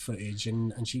Super 8 footage,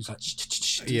 and she's like,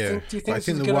 do you think I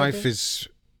think the wife is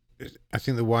I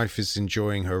think the wife is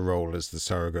enjoying her role as the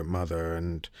surrogate mother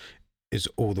and is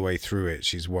all the way through it.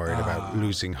 She's worried about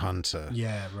losing Hunter.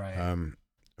 Yeah, right.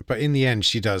 But in the end,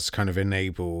 she does kind of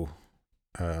enable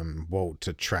Walt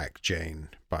to track Jane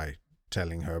by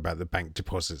telling her about the bank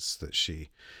deposits that she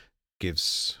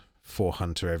gives for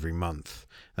Hunter every month.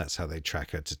 That's how they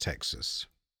track her to Texas.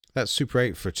 That Super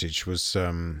 8 footage was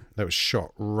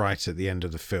shot right at the end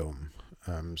of the film.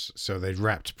 So they'd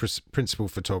wrapped principal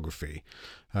photography.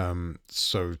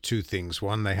 So 2 things.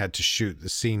 One, they had to shoot the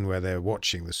scene where they're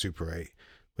watching the Super 8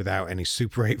 without any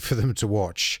Super 8 for them to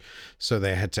watch. So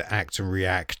they had to act and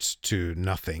react to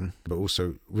nothing. But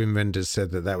also, Wim Wenders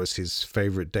said that was his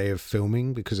favorite day of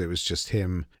filming because it was just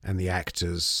him and the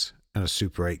actors and a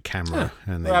Super 8 camera.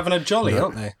 Yeah, and they're having a jolly,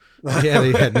 aren't they? Yeah,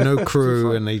 they had no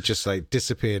crew and they just like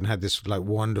disappeared and had this like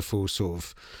wonderful sort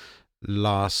of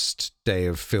last day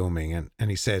of filming. And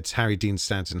he said Harry Dean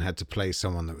Stanton had to play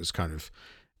someone that was kind of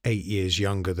 8 years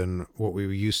younger than what we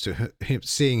were used to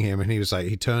seeing him. And he was like,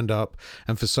 he turned up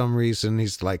and for some reason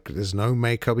he's like, there's no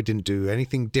makeup. He didn't do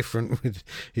anything different with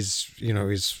his,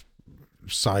 his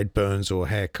sideburns or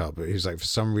haircut. But he was like, for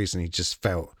some reason he just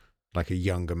felt like a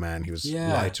younger man. He was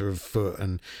lighter of foot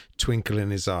and twinkle in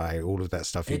his eye, all of that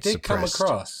stuff. It did suppressed. Come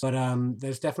across, but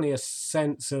there's definitely a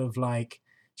sense of like,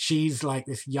 she's like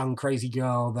this young crazy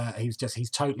girl that he's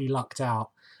totally lucked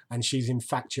out and she's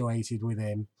infatuated with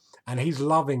him and he's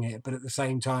loving it, but at the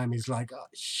same time he's like, oh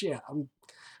shit,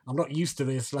 I'm not used to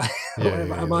this. Like,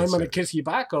 am I going to kiss you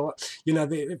back? Or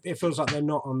it feels like they're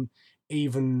not on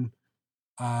even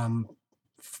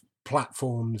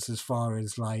platforms as far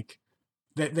as like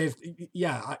there's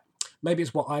maybe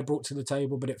it's what I brought to the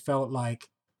table, but it felt like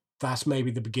that's maybe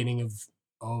the beginning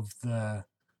of the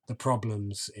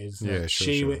problems is that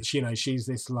she's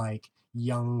this like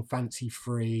young, fancy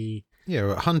free. Yeah,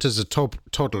 well, Hunter's a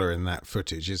toddler in that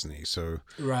footage, isn't he? So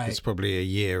it's probably a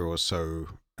year or so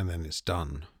and then it's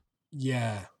done.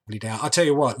 Yeah, I'll tell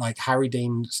you what, like Harry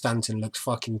Dean Stanton looks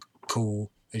fucking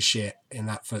cool as shit in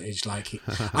that footage. Like,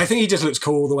 I think he just looks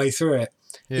cool all the way through it.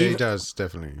 Yeah, he does,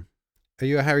 definitely. Are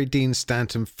you a Harry Dean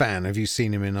Stanton fan? Have you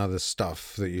seen him in other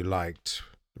stuff that you liked?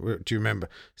 Do you remember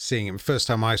seeing him? First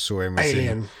time I saw him was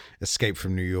in Escape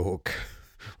from New York,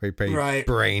 where he played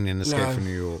Brain in Escape from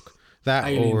New York. That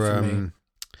Alien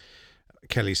or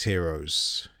Kelly's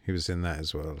Heroes. He was in that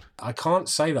as well. I can't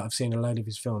say that I've seen a load of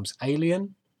his films.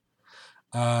 Alien.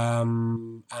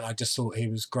 And I just thought he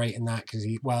was great in that because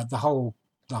the whole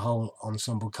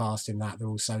ensemble cast in that, they're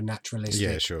all so naturalistic.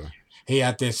 Yeah, sure. He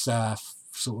had this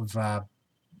sort of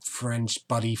French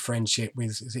buddy friendship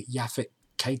with, is it Yaphet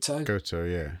Kotto?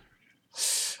 Kotto, yeah.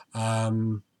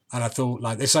 And I thought,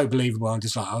 like, they're so believable. I'm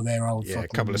just like, oh, they're old. Yeah, a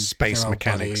couple of space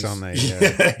mechanics, aren't they?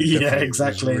 Yeah,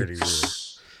 exactly. Really, really.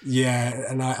 Yeah,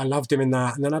 and I loved him in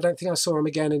that. And then I don't think I saw him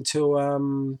again until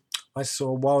I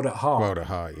saw Wild at Heart. Wild at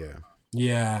Heart, yeah.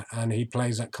 Yeah, and he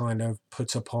plays that kind of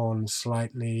put upon,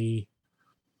 slightly...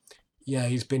 Yeah,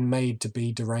 he's been made to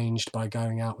be deranged by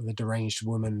going out with a deranged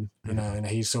woman, you know, and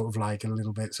he's sort of like a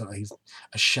little bit, sort of, he's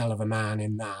a shell of a man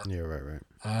in that. Yeah, right.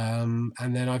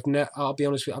 And then I'll be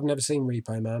honest with you, I've never seen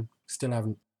Repo Man. Still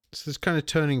haven't. So this kind of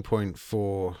turning point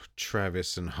for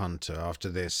Travis and Hunter. After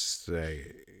this,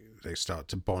 they start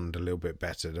to bond a little bit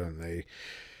better, don't they?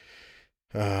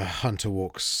 Hunter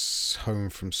walks home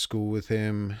from school with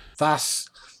him. That's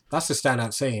the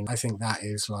standout scene. I think that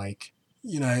is like,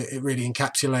 you know, it really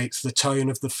encapsulates the tone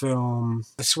of the film.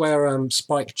 I swear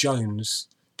Spike Jonze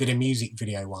did a music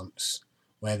video once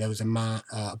where there was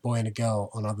a boy and a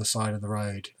girl on either side of the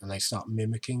road and they start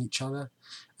mimicking each other,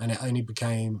 and it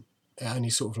only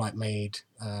sort of like made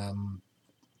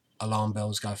alarm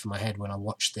bells go for my head when I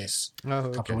watched this a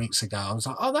couple of weeks ago. I was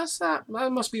like, oh, that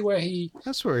must be where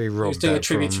that's where he robbed that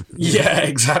from. Yeah,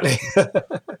 exactly.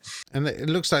 And it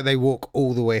looks like they walk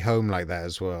all the way home like that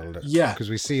as well. Yeah. Because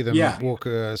we see them walk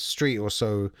a street or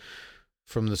so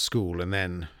from the school and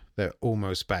then they're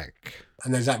almost back.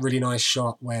 And there's that really nice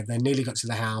shot where they nearly got to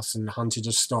the house and Hunter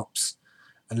just stops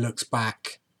and looks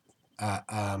back at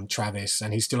Travis,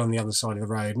 and he's still on the other side of the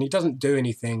road. And he doesn't do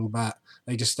anything, but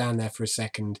they just stand there for a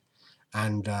second,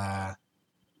 and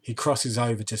he crosses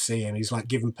over to see him. He's like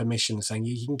given permission, saying,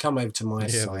 you can come over to my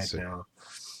side now.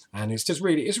 And it's just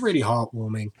really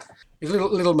heartwarming. It's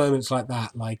little moments like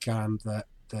that, like that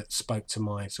spoke to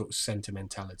my sort of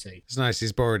sentimentality. It's nice.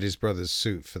 He's borrowed his brother's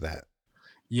suit for that.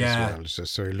 Yeah. Well,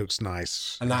 so he looks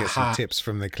nice. And that gets hat. Some tips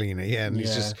from the cleaner. Yeah, and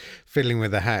he's just fiddling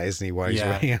with the hat, isn't he, while he's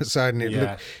running outside?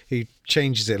 And he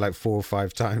changes it like 4 or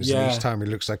 5 times, and each time he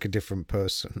looks like a different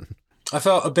person. I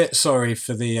felt a bit sorry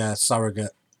for the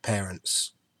surrogate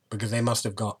parents because they must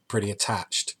have got pretty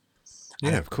attached.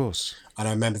 Yeah, of course. And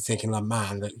I remember thinking, like,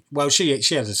 man, she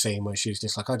has a scene where she's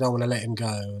just like, I don't want to let him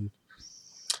go.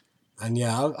 And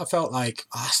yeah, I felt like,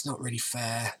 it's not really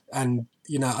fair. And,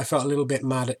 you know, I felt a little bit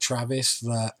mad at Travis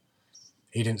that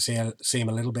he didn't seem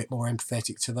a little bit more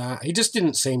empathetic to that. He just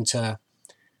didn't seem to...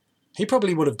 He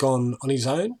probably would have gone on his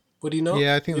own, would he not?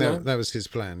 Yeah, I think that was his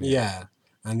plan. Yeah.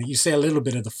 And you see a little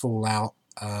bit of the fallout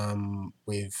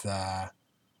with,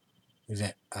 is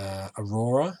it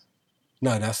Aurora?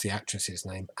 No, that's the actress's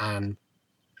name, Anne.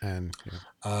 Anne,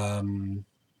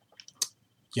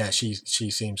 yeah, she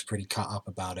seems pretty cut up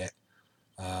about it.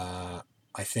 I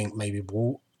think maybe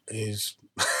Walt is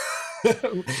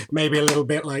maybe a little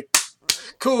bit like,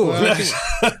 cool,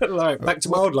 like, back to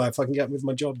my old life. I can get with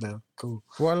my job now. Cool.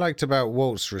 What I liked about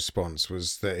Walt's response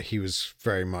was that he was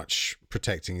very much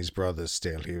protecting his brother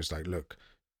still. He was like, look,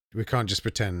 we can't just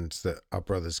pretend that our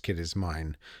brother's kid is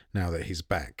mine now that he's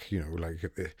back. You know, like,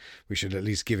 we should at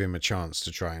least give him a chance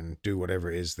to try and do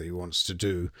whatever it is that he wants to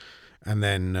do. And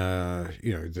then,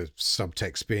 you know, the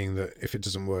subtext being that if it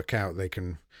doesn't work out, they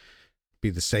can be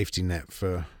the safety net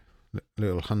for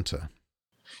little Hunter.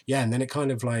 Yeah, and then it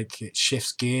kind of like it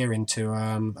shifts gear into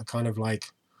a kind of like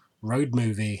road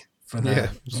movie for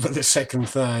the second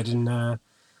third. And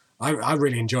I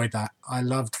really enjoyed that. I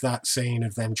loved that scene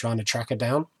of them trying to track her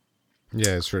down.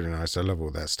 Yeah, it's really nice. I love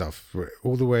all that stuff.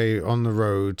 All the way on the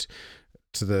road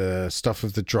to the stuff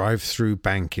of the drive-through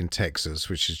bank in Texas,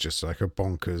 which is just like a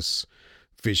bonkers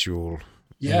visual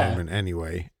moment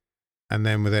anyway. And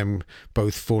then with them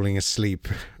both falling asleep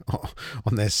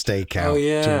on their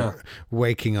stakeout,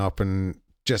 waking up and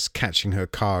just catching her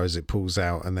car as it pulls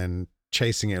out and then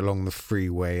chasing it along the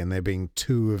freeway, and there being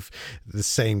 2 of the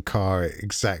same car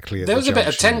exactly at the junction. There was a bit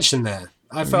of tension there.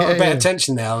 I felt a bit of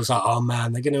tension there. I was like, oh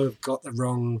man, they're going to have got the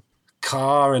wrong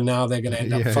car, and now they're going to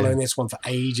end up following this one for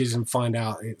ages and find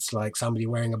out it's like somebody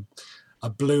wearing a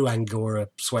blue Angora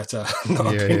sweater.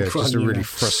 Not a pink one, just a really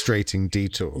frustrating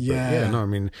detour. Yeah. But I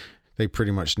mean, they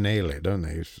pretty much nail it, don't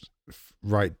they?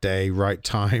 Right day, right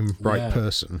time, right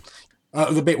person.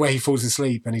 The bit where he falls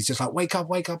asleep and he's just like, wake up,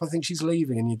 I think she's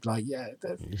leaving. And you'd like,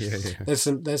 there's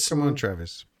some... Come on,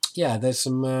 Travis. Yeah, there's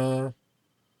some...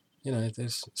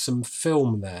 there's some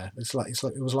film there. It's like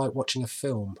it was like watching a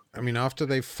film. I mean, after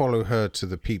they follow her to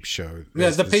the peep show. Yeah,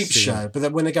 the peep show. But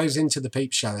then when it goes into the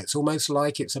peep show, it's almost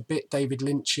like it's a bit David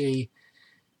Lynchy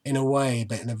in a way,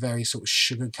 but in a very sort of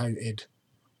sugar-coated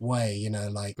way,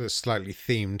 like... But slightly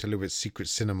themed, a little bit secret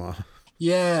cinema.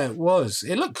 Yeah, it was.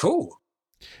 It looked cool.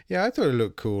 Yeah, I thought it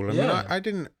looked cool. I mean, I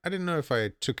didn't know if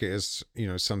I took it as,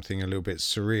 something a little bit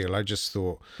surreal. I just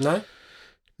thought...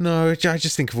 No, I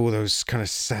just think of all those kind of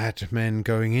sad men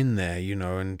going in there,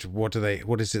 and what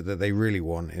is it that they really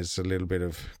want is a little bit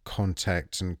of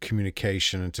contact and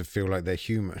communication and to feel like they're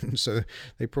human. So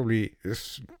they probably,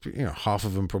 half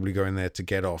of them probably go in there to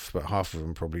get off, but half of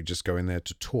them probably just go in there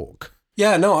to talk.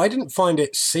 Yeah, no, I didn't find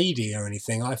it seedy or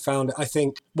anything. I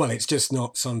think, well, it's just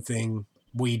not something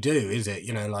we do, is it?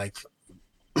 Like,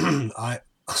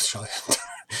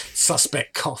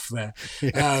 suspect cough there.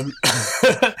 Yeah.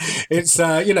 It's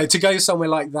to go somewhere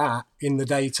like that in the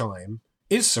daytime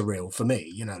is surreal for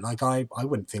me. Like I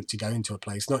wouldn't think to go into a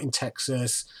place not in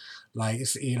Texas, like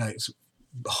it's it's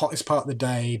the hottest part of the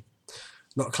day,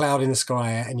 not a cloud in the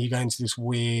sky, and you go into this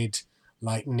weird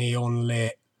like neon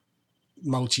lit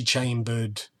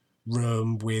multi-chambered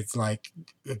room with like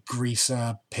a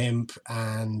greaser pimp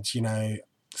and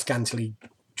scantily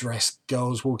dressed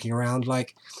girls walking around.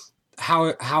 Like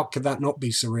how could that not be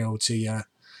surreal to your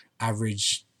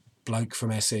average bloke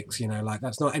from Essex? Like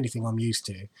that's not anything I'm used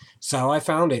to. So I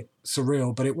found it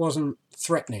surreal, but it wasn't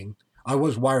threatening. I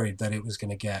was worried that it was going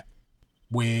to get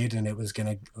weird and it was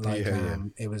going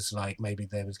to it was like maybe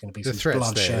there was going to be some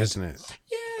bloodshed, isn't it?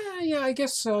 Yeah, I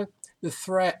guess so. The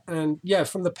threat and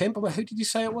from the pimp. Who did you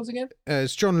say it was again?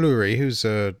 It's John Lurie, who's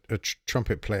a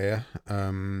trumpet player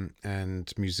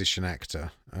and musician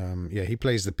actor. He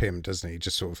plays the pimp, doesn't he? He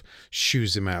just sort of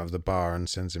shoos him out of the bar and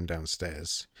sends him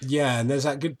downstairs. Yeah, and there's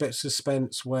that good bit of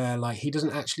suspense where like he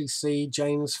doesn't actually see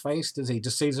Jane's face, does he?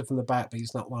 Just sees her from the back, but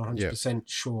he's not 100%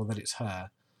 sure that it's her.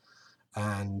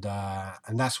 And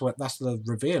that's the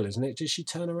reveal, isn't it? Does she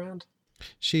turn around?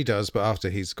 She does, but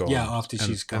after he's gone. Yeah, after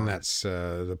she's gone. And that's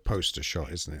the poster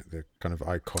shot, isn't it? The kind of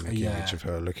iconic image of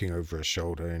her looking over her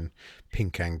shoulder in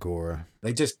pink Angora.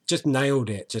 They just nailed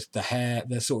it. Just the hair,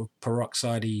 the sort of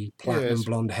peroxide-y platinum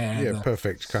blonde hair. Yeah,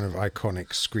 perfect kind of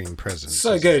iconic screen presence.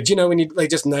 So good. When they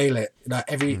just nail it. Like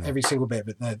every single bit of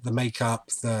it. The makeup,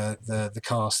 the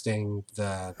casting,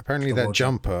 apparently that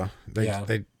jumper,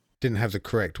 they didn't have the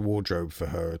correct wardrobe for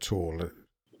her at all.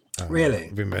 Really?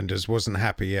 Wim Wenders wasn't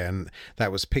happy, and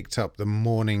that was picked up the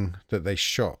morning that they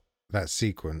shot that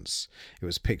sequence. It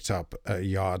was picked up at a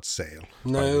yard sale.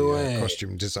 No way.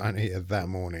 Costume designer that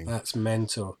morning. That's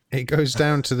mental. It goes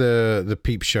down to the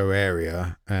peep show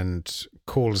area and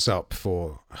calls up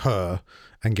for her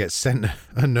and gets sent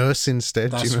a nurse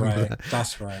instead. That's Do you remember that?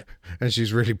 That's right. And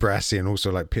she's really brassy and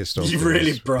also like pissed off. She's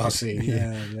really brassy.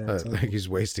 Yeah. Totally. Like he's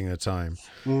wasting her time.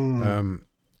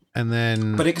 And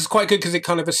then, but it's quite good because it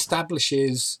kind of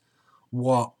establishes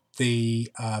what the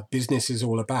business is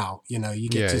all about. You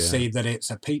get to see that it's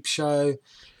a peep show.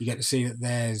 You get to see that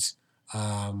there's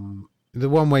the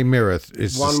one-way mirror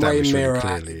is one-way mirror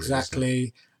clearly,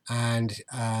 exactly, and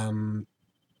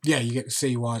you get to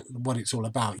see what it's all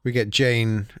about. We get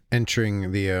Jane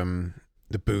entering the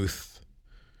booth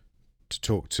to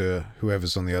talk to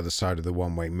whoever's on the other side of the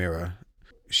one-way mirror.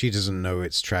 She doesn't know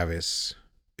it's Travis.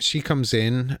 She comes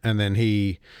in and then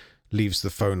he leaves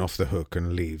the phone off the hook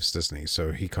and leaves, doesn't he?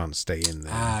 So he can't stay in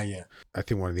there. Yeah. I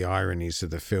think one of the ironies of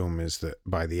the film is that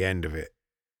by the end of it,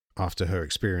 after her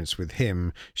experience with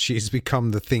him, she's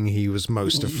become the thing he was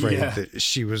most afraid that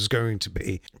she was going to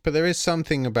be. But there is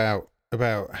something about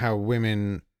how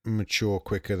women mature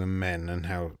quicker than men and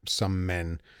how some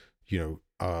men,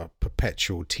 are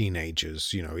perpetual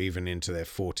teenagers, even into their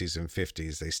 40s and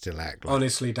 50s. They still act like,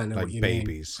 honestly, don't know like what you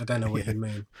babies. mean. I don't know what you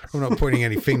mean. I'm not pointing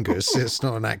any fingers. It's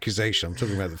not an accusation. I'm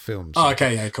talking about the films. Oh,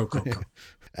 okay. Yeah, cool.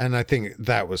 And I think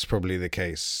that was probably the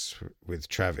case with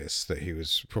Travis, that he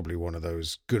was probably one of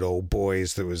those good old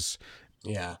boys that was,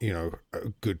 a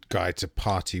good guy to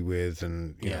party with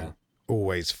and, you know,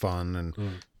 always fun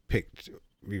and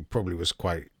he probably was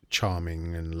quite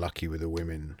charming and lucky with the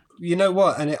women. You know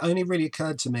what? And it only really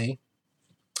occurred to me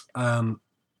over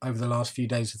the last few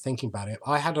days of thinking about it.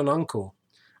 I had an uncle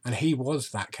and he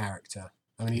was that character.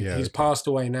 I mean, he's passed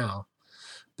away now,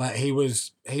 but he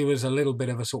was a little bit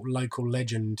of a sort of local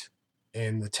legend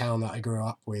in the town that I grew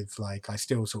up with. Like I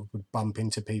still sort of would bump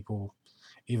into people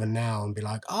even now and be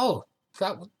like, oh,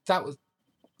 that was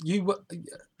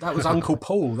that was Uncle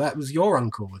Paul. That was your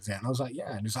uncle, was it? And I was like,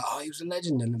 yeah. And he's like, oh, he was a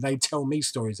legend. And they tell me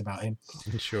stories about him.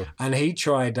 Sure. And he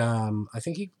tried, I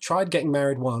think he tried getting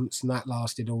married once, and that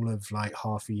lasted all of like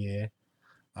half a year.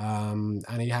 And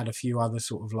he had a few other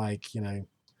sort of like, you know,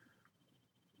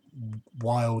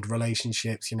 wild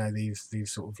relationships, you know, these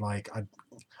sort of like,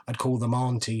 I'd call them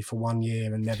auntie for 1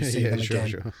 year and never see them again.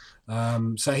 Sure.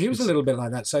 So he was a little bit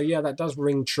like that. So yeah, that does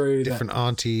ring true. Different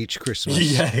auntie each Christmas.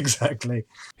 Yeah, exactly.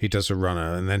 He does a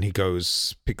runner, and then he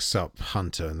picks up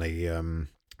Hunter, and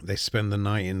they spend the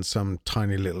night in some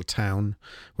tiny little town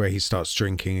where he starts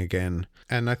drinking again.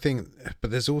 And I think, but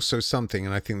there's also something,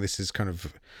 and I think this is kind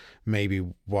of maybe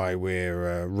why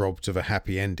we're robbed of a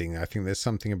happy ending. I think there's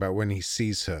something about when he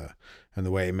sees her and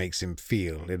the way it makes him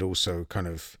feel. It also kind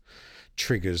of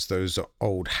triggers those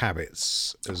old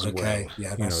habits as well.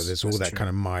 Yeah, you know, there's all that true. Kind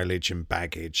of mileage and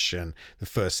baggage, and the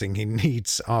first thing he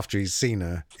needs after he's seen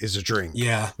her is a drink.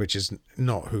 Yeah, which is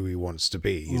not who he wants to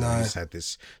be. You know, he's had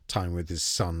this time with his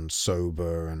son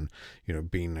sober, and you know,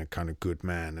 being a kind of good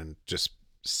man, and just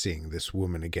seeing this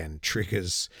woman again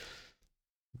triggers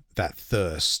that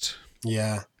thirst.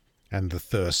 Yeah. And the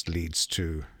thirst leads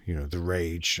to, you know, the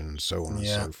rage and so on and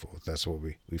so forth. That's what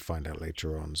we find out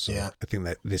later on. So I think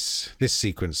that this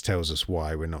sequence tells us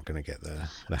why we're not going to get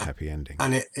the happy ending.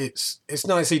 And it's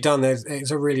nicely done.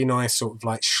 It's a really nice sort of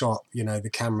like shot. You know, the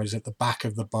camera's at the back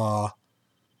of the bar.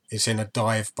 It's in a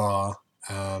dive bar,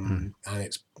 and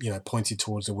it's, you know, pointed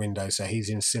towards the window. So he's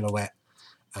in silhouette,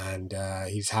 and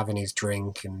he's having his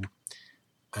drink,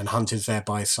 and Hunter's there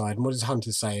by his side. And what does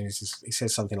Hunter say? And he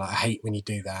says something like, I hate when you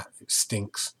do that. It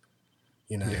stinks.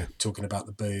 You know, talking about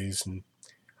the booze. And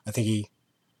I think he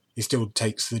still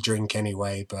takes the drink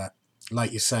anyway. But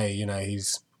like you say, you know,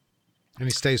 And he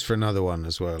stays for another one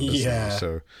as well. Yeah.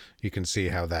 So you can see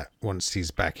how that, once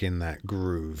he's back in that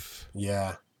groove.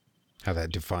 Yeah. How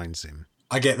that defines him.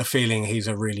 I get the feeling he's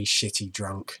a really shitty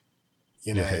drunk.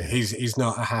 You know, he's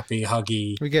not a happy,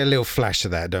 huggy... We get a little flash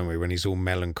of that, don't we, when he's all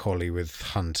melancholy with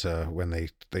Hunter, when they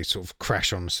sort of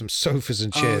crash on some sofas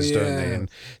and chairs, don't they,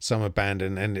 and some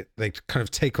abandoned, and they kind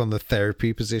of take on the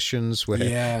therapy positions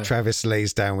where Travis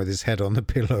lays down with his head on the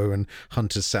pillow and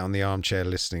Hunter's sat on the armchair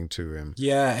listening to him.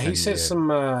 Yeah, he says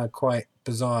some quite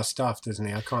bizarre stuff, doesn't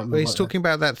he? I can't remember. Well, he's talking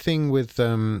about that thing with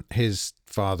his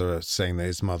father saying that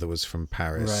his mother was from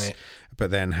Paris. Right. But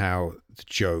then how the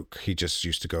joke, he just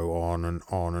used to go on and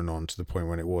on and on to the point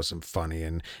when it wasn't funny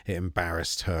and it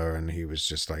embarrassed her, and he was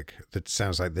just like, that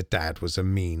sounds like the dad was a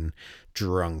mean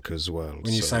drunk as well.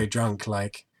 When you say drunk,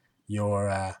 like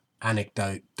your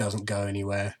anecdote doesn't go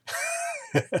anywhere.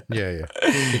 Yeah.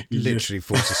 He literally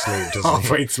falls asleep, doesn't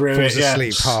halfway he? Through falls it,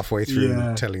 asleep halfway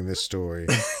through telling this story.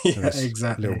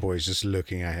 Exactly. Little boy's just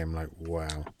looking at him like,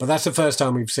 wow. But that's the first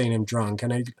time we've seen him drunk,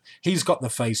 and he's got the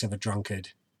face of a drunkard,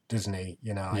 doesn't he?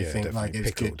 You know, I think like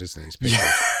it's pickled, good. Isn't he? He's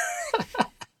pickled.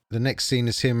 The next scene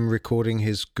is him recording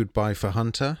his goodbye for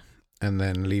Hunter, and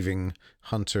then leaving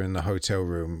Hunter in the hotel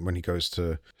room when he goes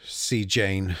to see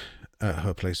Jane at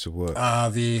her place of work.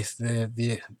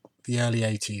 The early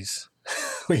 80s.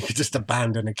 We could just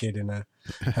abandon a kid in a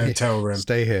hotel room.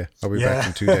 Stay here. I'll be back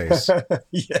in 2 days.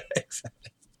 Yeah,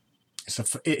 exactly.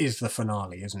 It is the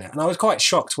finale, isn't it? And I was quite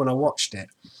shocked when I watched it,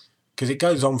 because it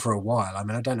goes on for a while. I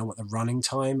mean, I don't know what the running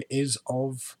time is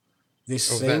of this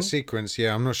scene. That sequence,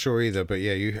 I'm not sure either. But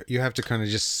you have to kind of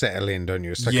just settle in, don't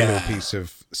you? It's like a little piece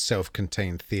of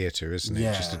self-contained theatre, isn't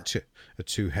it? Just a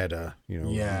two-header,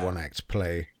 one-act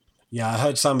play. Yeah, I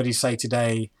heard somebody say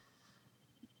today,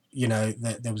 you know,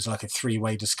 that there was like a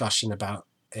 3-way discussion about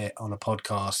it on a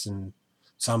podcast, and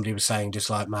somebody was saying just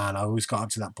like, man, I always got up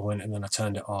to that point and then I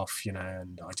turned it off, you know,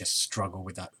 and I just struggle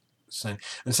with that. So,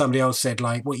 and somebody else said,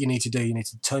 like, what you need to do, you need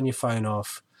to turn your phone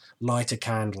off, light a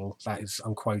candle. That is,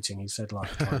 I'm quoting, he said,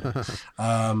 light a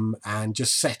candle, and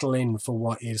just settle in for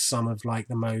what is some of like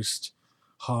the most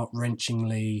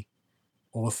heart-wrenchingly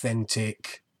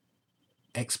authentic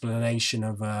explanation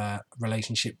of a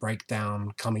relationship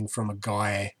breakdown coming from a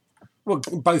guy. Well,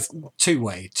 both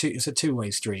two-way. It's a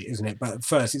two-way street, isn't it? But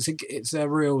first, it's a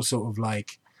real sort of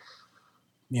like,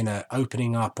 you know,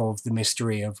 opening up of the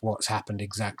mystery of what's happened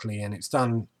exactly, and it's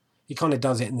done. He kind of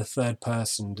does it in the third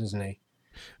person, doesn't he?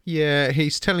 Yeah,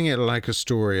 he's telling it like a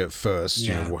story at first.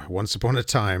 Yeah. You know, once upon a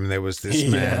time there was this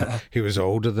man. He was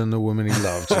older than the woman he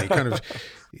loved. And he kind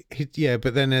of,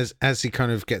 but then as he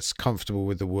kind of gets comfortable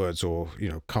with the words, or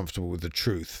comfortable with the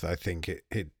truth, I think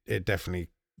it definitely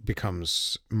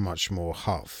becomes much more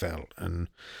heartfelt, and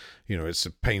it's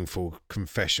a painful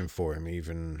confession for him,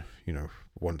 even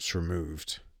once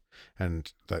removed,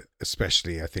 and that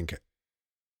especially I think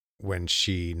when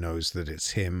she knows that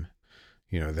it's him,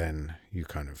 then you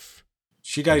kind of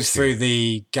She goes through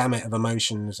the gamut of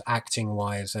emotions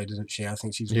acting-wise, though, doesn't she? I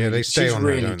think she's they stay on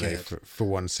really her, don't good. they, for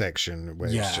one section where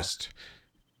it's just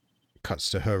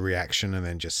cuts to her reaction and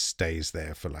then just stays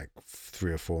there for like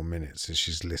 3 or 4 minutes as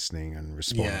she's listening and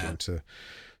responding to,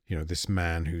 this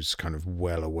man who's kind of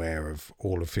well aware of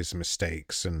all of his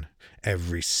mistakes and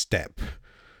every step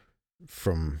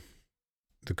from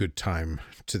the good time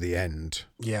to the end.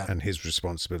 Yeah. And his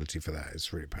responsibility for that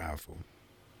is really powerful.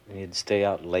 And he'd stay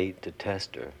out late to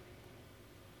test her.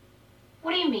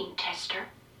 What do you mean, test her?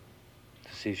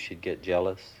 To see if she'd get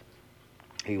jealous.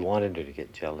 He wanted her to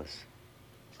get jealous,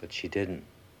 but she didn't.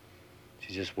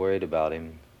 She just worried about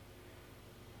him.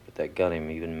 But that got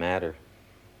him even madder.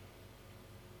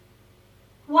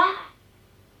 Why?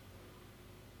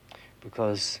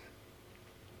 Because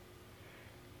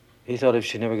he thought if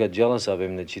she never got jealous of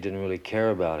him, that she didn't really care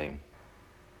about him.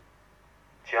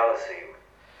 Jealousy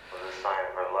was a sign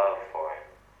of her love for him.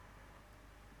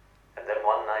 And then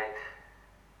one night,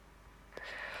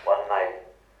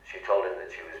 she told him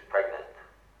that she was pregnant.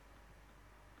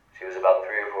 She was about 3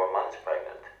 or 4 months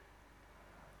pregnant,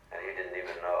 and he didn't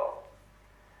even know.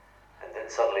 And then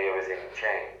suddenly everything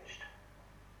changed.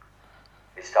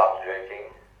 He stopped drinking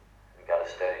and got a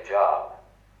steady job.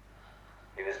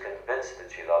 He was convinced that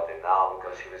she loved him now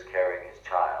because she was carrying his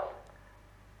child.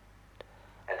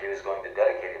 And he was going to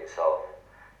dedicate himself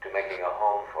to making a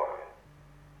home for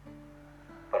her.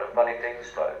 But a funny thing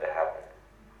started to happen.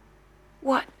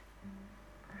 What?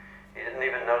 He didn't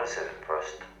even notice it at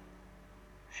first.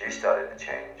 She started to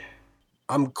change.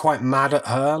 I'm quite mad at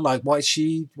her. Like, why is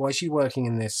she working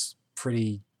in this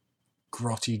pretty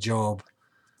grotty job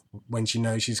when she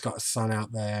knows she's got a son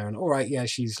out there? And all right, yeah,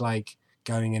 she's like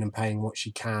going in and paying what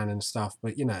she can and stuff,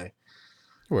 but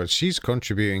Well, she's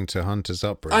contributing to Hunter's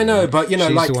upbringing. I know, but she's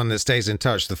the one that stays in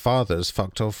touch. The father's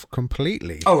fucked off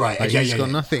completely. Oh right, he's got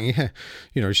nothing.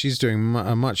 Yeah, she's doing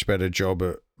a much better job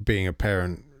at being a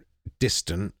parent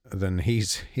distant than he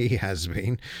has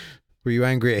been. Were you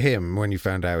angry at him when you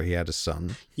found out he had a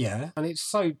son? Yeah, and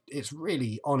it's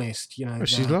really honest, Well,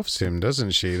 she loves him,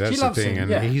 doesn't she? That's the thing.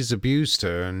 And he's abused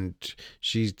her, and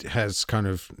she has kind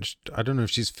of, I don't know if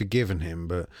she's forgiven him,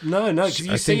 but no, because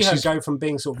you see her go from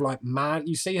being sort of like mad.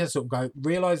 You see her sort of go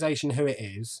realization who it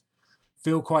is,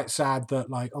 feel quite sad that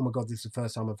like, oh my god, this is the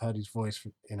first time I've heard his voice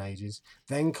in ages.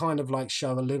 Then kind of like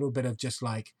show a little bit of just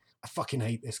like, I fucking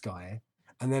hate this guy,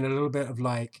 and then a little bit of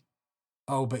like,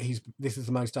 oh, but this is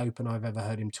the most open I've ever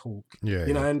heard him talk.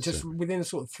 And just within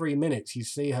sort of 3 minutes, you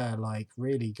see her like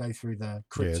really go through the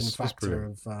Krypton factor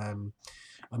of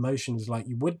emotions like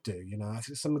you would do.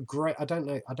 Some great. I don't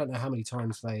know how many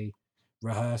times they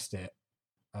rehearsed it,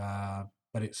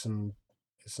 but it's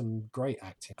some great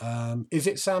acting. Is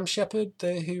it Sam Shepard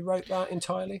who wrote that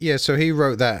entirely? Yeah, so he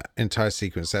wrote that entire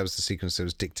sequence. That was the sequence that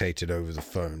was dictated over the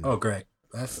phone. Oh, great.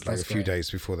 That's a few days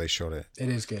before they shot it. It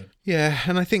is good. Yeah,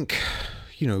 and I think,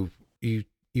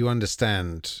 you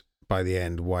understand by the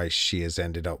end why she has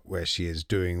ended up where she is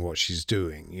doing what she's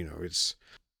doing.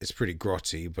 It's pretty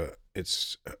grotty, but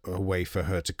it's a way for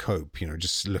her to cope,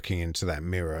 just looking into that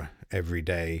mirror every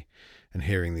day and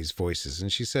hearing these voices.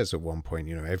 And she says at one point,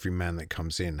 every man that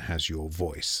comes in has your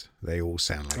voice. They all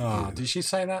sound like you. Oh, did she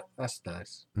say that? That's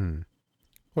nice. Mm.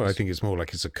 Well, I think it's more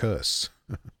like it's a curse.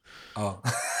 Oh.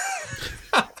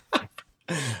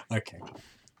 Okay.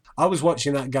 I was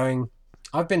watching that going,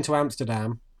 I've been to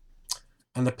Amsterdam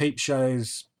and the peep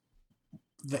shows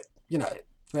that,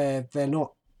 they're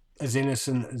not as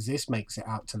innocent as this makes it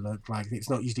out to look like. It's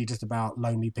not usually just about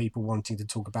lonely people wanting to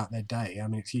talk about their day. I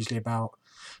mean, it's usually about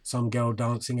some girl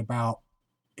dancing about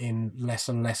in less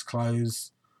and less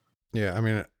clothes. Yeah, I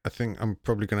mean, I think I'm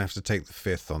probably going to have to take the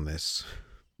fifth on this.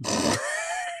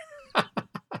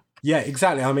 Yeah,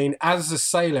 exactly. I mean, as a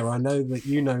sailor, I know that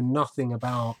you know nothing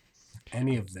about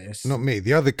any of this. Not me.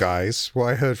 The other guys, what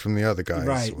I heard from the other guys.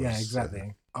 Right, yeah,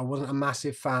 exactly. I wasn't a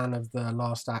massive fan of the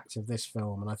last act of this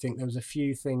film, and I think there was a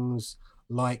few things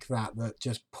like that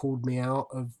just pulled me out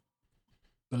of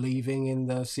believing in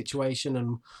the situation,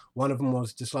 and one of them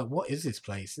was just like, what is this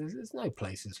place? There's no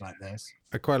places like this.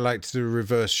 I quite liked the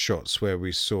reverse shots where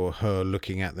we saw her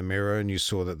looking at the mirror and you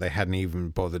saw that they hadn't even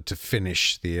bothered to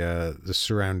finish the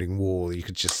surrounding wall. You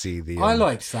could just see the I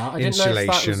liked that. I didn't know if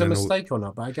that was a mistake or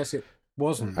not, but I guess it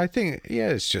wasn't. I think,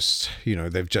 it's just,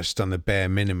 they've just done the bare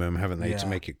minimum, haven't they, to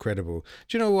make it credible.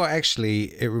 Do you know what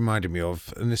actually it reminded me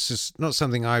of? And this is not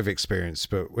something I've experienced,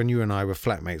 but when you and I were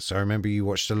flatmates, I remember you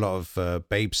watched a lot of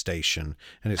Babe Station,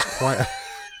 and it's quite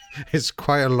it's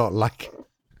quite a lot like...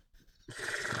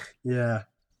 Yeah.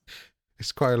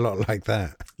 It's quite a lot like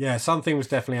that. Yeah, something was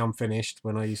definitely unfinished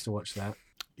when I used to watch that.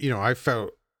 I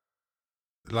felt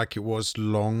like it was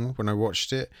long when I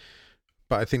watched it.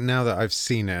 But I think now that I've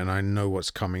seen it and I know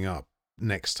what's coming up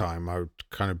next time, I would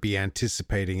kind of be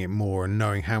anticipating it more and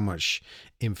knowing how much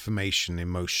information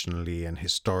emotionally and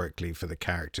historically for the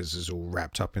characters is all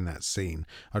wrapped up in that scene.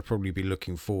 I'd probably be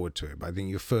looking forward to it. But I think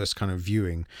your first kind of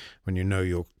viewing, when you know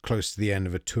you're close to the end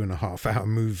of a 2.5 hour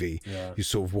movie, you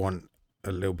sort of want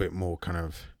a little bit more kind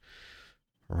of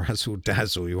razzle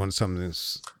dazzle. You want something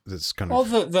that's kind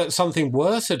of... Or that something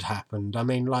worse had happened. I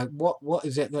mean, like, what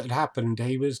is it that had happened?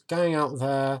 He was going out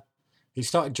there. He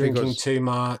started drinking too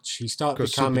much. He started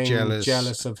becoming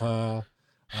jealous of her.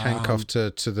 Handcuffed her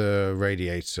to the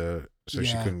radiator so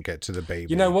she couldn't get to the baby.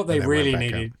 You know what they really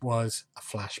needed was a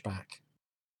flashback.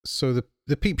 So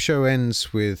the peep show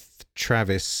ends with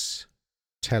Travis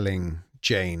telling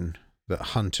Jane that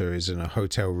Hunter is in a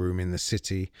hotel room in the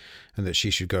city and that she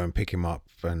should go and pick him up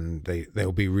and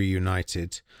they'll be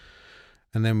reunited.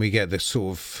 And then we get the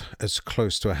sort of as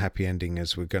close to a happy ending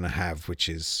as we're going to have, which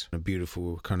is a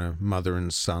beautiful kind of mother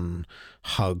and son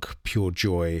hug, pure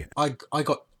joy. I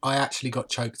actually got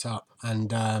choked up,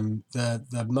 and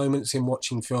the moments in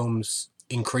watching films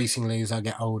increasingly as I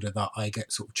get older that I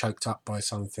get sort of choked up by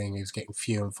something is getting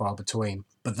few and far between.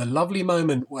 But the lovely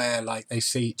moment where like they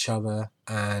see each other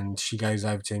and she goes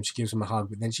over to him, she gives him a hug,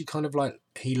 but then she kind of like,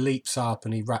 he leaps up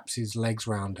and he wraps his legs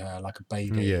around her like a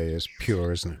baby. Yeah, it's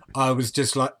pure, isn't it? I was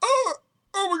just like, oh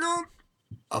my God.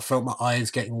 I felt my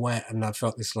eyes getting wet and I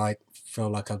felt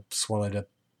like I swallowed a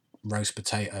roast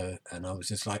potato and I was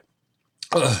just like,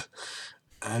 ugh.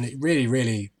 And it really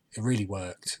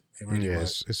worked. It really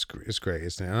worked. It's great,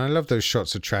 isn't it? And I love those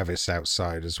shots of Travis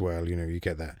outside as well. You know, you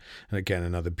get that. And again,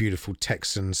 another beautiful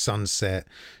Texan sunset,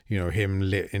 you know, him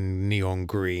lit in neon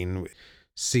green,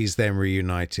 sees them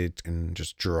reunited and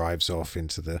just drives off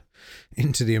into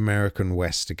the American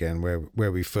West again,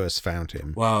 where we first found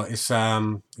him. Well, it's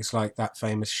like that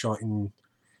famous shot in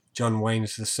John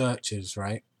Wayne's The Searchers,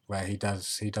 right? Where he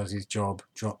does his job,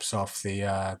 drops off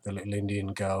the little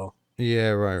Indian girl. Yeah,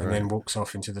 right. And then walks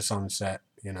off into the sunset.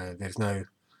 You know, there's no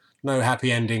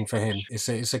happy ending for him.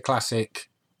 It's a classic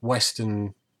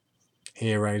Western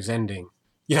hero's ending.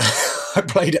 You know, I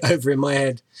played it over in my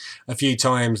head a few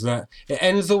times that it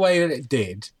ends the way that it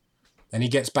did, and he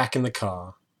gets back in the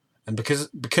car, and because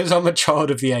I'm a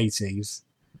child of the 80s,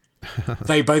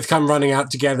 they both come running out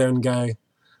together and go,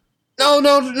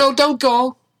 no, don't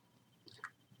go.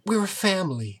 We're a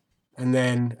family. And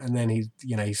then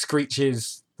he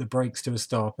screeches the brakes to a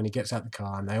stop and he gets out the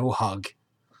car and they all hug.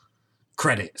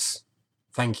 Credits.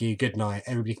 Thank you. Good night.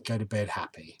 Everybody can go to bed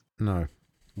happy. No.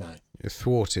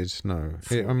 Thwarted. No.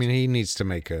 I mean, he needs to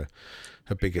make a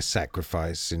bigger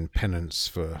sacrifice in penance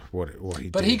for what he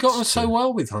did. But he got on so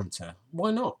well with Hunter.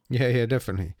 Why not? Yeah,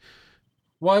 definitely.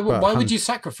 Why would you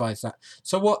sacrifice that?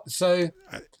 So what? So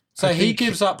he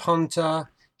gives up Hunter.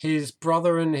 His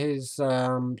brother and his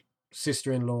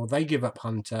sister-in-law, they give up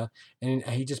Hunter, and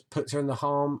he just puts her in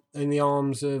the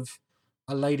arms of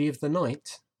a lady of the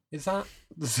night. Is that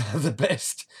the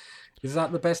best? Is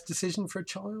that the best decision for a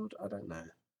child? I don't know.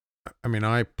 I mean,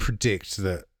 I predict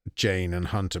that Jane and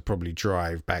Hunter probably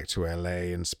drive back to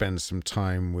LA and spend some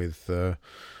time with. Okay,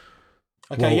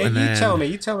 you tell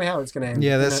me how it's going to end.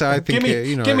 Yeah, that's how I think.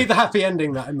 Give me the happy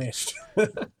ending that I missed.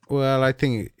 Well, I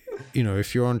think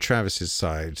if you're on Travis's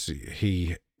side,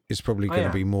 he is probably going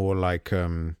to be more like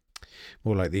the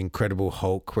Incredible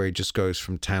Hulk, where he just goes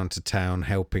from town to town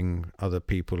helping other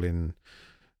people in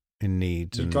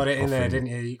need. You got it in there, didn't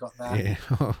you? You got that.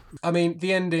 Yeah. I mean,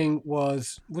 the ending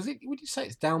was it? Would you say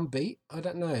it's downbeat? I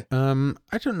don't know.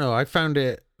 I don't know. I found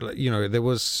it. There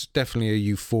was definitely a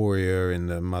euphoria in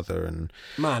the mother and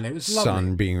it was son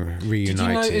lovely. Being reunited. Did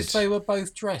you notice they were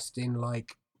both dressed in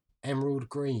like emerald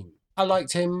green? I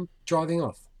liked him driving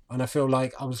off. And I feel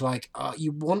like I was like,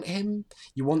 you want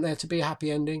there to be a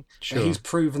happy ending? Sure. But he's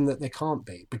proven that there can't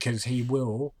be because he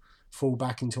will fall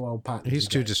back into old patterns. He's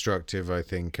too destructive, I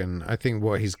think. And I think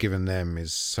what he's given them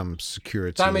is some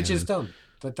security. Damage is done.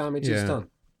 The damage is done.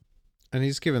 And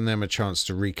he's given them a chance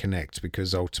to reconnect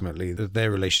because ultimately their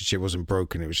relationship wasn't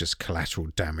broken. It was just collateral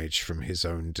damage from his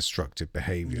own destructive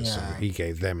behavior. Yeah. So he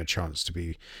gave them a chance to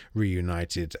be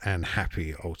reunited and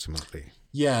happy ultimately.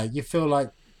 Yeah, you feel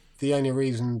like the only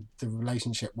reason the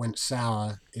relationship went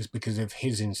sour is because of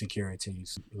his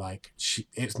insecurities. Like,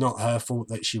 it's not her fault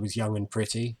that she was young and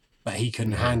pretty, but he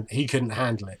couldn't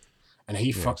handle it, and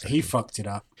he fucked it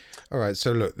up. All right,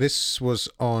 so look, this was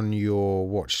on your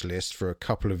watch list for a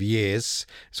couple of years.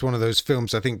 It's one of those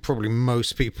films I think probably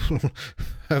most people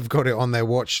have got it on their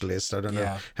watch list. I don't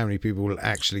know how many people will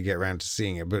actually get around to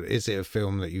seeing it, but is it a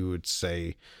film that you would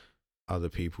say other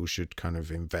people should kind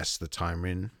of invest the time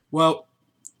in? Well,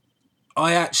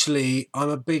 I'm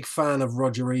a big fan of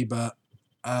Roger Ebert,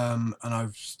 and I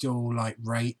still like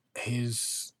rate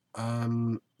his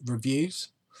reviews.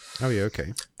 Oh yeah,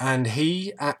 okay. And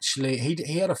he actually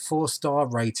he had a 4-star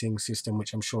rating system,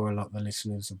 which I'm sure a lot of the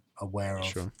listeners are aware of.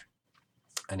 Sure.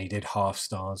 And he did half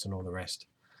stars and all the rest.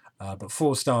 But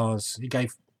 4 stars, he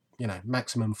gave,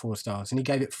 maximum 4 stars, and he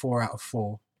gave it 4 out of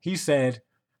 4. He said,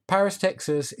 Paris,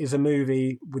 Texas is a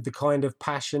movie with the kind of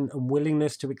passion and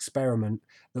willingness to experiment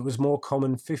that was more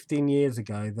common 15 years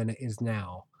ago than it is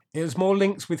now. It has more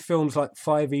links with films like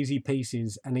 5 Easy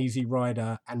Pieces and Easy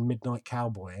Rider and Midnight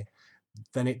Cowboy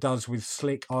than it does with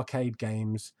slick arcade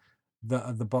games that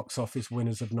are the box office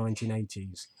winners of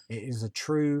 1980s. It is a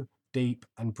true, deep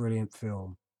and brilliant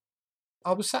film.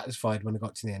 I was satisfied when I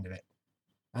got to the end of it.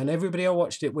 And everybody I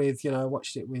watched it with,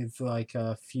 like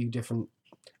a few different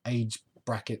age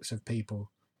brackets of people.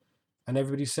 And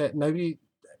everybody said, nobody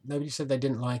said they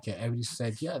didn't like it. Everybody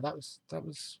said, yeah, that was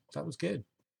good.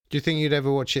 Do you think you'd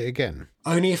ever watch it again?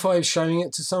 Only if I was showing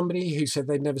it to somebody who said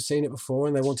they'd never seen it before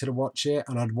and they wanted to watch it,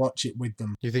 and I'd watch it with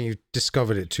them. Do you think you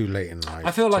discovered it too late in life?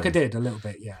 I feel like I did a little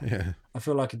bit, yeah. Yeah. I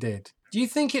feel like I did. Do you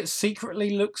think it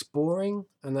secretly looks boring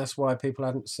and that's why people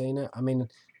hadn't seen it? I mean...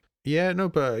 Yeah, no,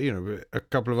 but, a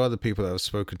couple of other people that I've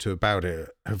spoken to about it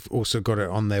have also got it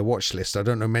on their watch list. I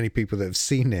don't know many people that have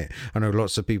seen it. I know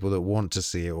lots of people that want to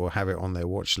see it or have it on their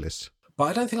watch list. But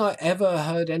I don't think I ever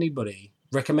heard anybody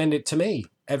recommend it to me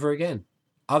ever again.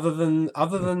 Other than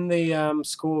the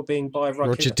score being by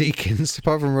Roger Deakins.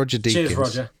 Apart from Roger Deakins. Cheers,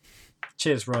 Roger.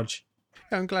 Cheers, Rog.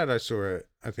 I'm glad I saw it.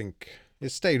 I think it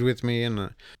stayed with me, and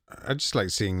I just like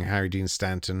seeing Harry Dean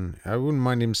Stanton. I wouldn't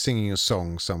mind him singing a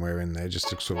song somewhere in there just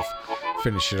to sort of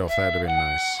finish it off. That'd have been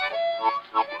nice.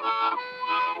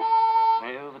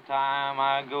 Every time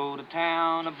I go to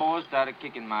town, the boys started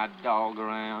kicking my dog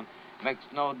around. Makes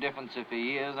no difference if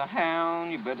he is a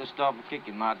hound. You better stop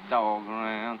kicking my dog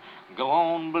around. Go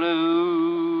on,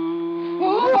 Blue.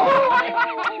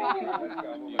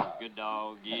 Good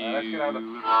dog, you. Let's get out of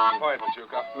the quiet,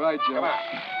 Chuka. Right, Joe. Come on.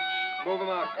 Move him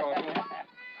out, Corporal.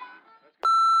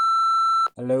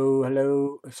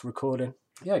 Hello. It's recording.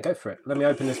 Yeah, go for it. Let me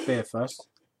open this beer first.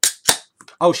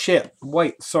 Oh, shit.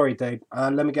 Wait. Sorry, Dave.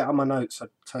 Let me get on my notes. I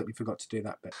totally forgot to do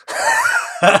that bit.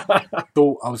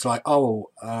 Thought I was like,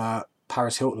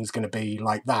 Paris Hilton's going to be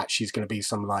like that. She's going to be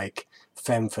some like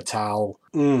femme fatale.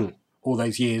 All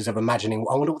those years of imagining,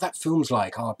 I wonder what that film's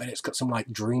like. I bet it's got some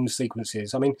like dream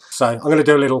sequences. I mean, so I'm going to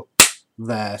do a little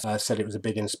there. I said it was a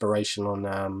big inspiration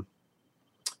on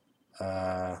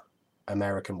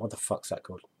American. What the fuck's that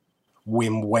called?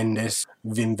 Wim Wenders.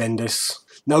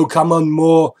 No, come on,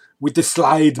 more with the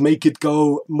slide. Make it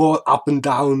go more up and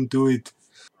down. Do it.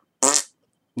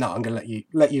 No, I'm going to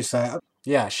let you say it.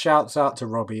 Yeah, shouts out to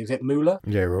Robbie. Is it Mueller?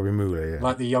 Yeah, Robbie Mueller, yeah.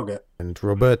 Like the yogurt. And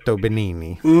Roberto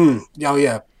Benigni. Oh,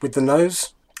 yeah, with the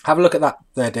nose. Have a look at that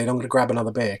there, dude. I'm going to grab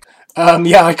another beer.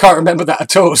 Yeah, I can't remember that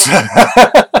at all. So.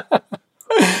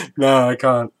 No, I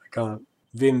can't.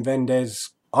 Wim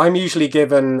Wenders. I'm usually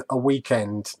given a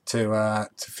weekend to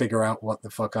figure out what the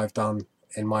fuck I've done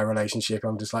in my relationship.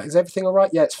 I'm just like, is everything all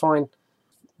right? Yeah, it's fine.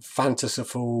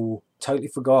 Fantasiful. Totally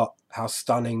forgot how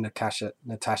stunning Natasha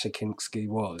Kinski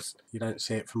was. You don't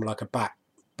see it from like a back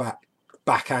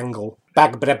angle.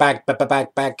 Back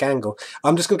angle.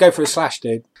 I'm just gonna go for a slash,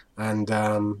 dude. And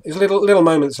it's little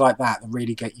moments like that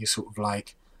really get you sort of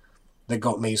like, that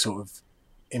got me sort of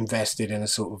invested in a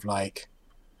sort of like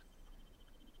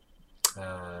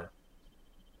I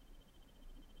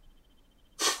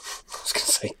was gonna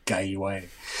say gay way.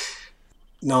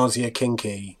 Nasia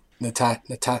Kinky. Nastasia.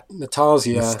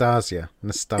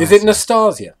 Is it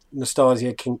Nastasia?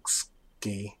 Nastasia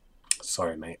Kinski.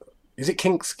 Sorry, mate. Is it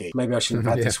Kinski? Maybe I shouldn't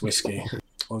have had this whiskey.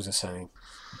 What was I saying?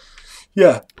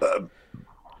 Yeah.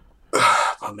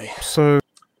 Pardon me. So,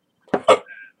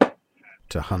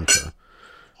 to Hunter.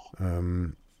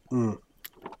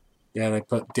 Yeah, they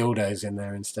put dildos in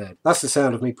there instead. That's the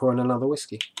sound of me pouring another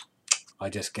whiskey. I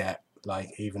just get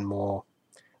like even more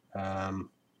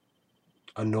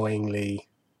annoyingly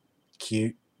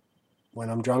cute when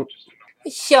I'm drunk.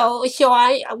 So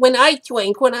when I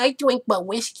drink my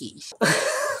whiskeys,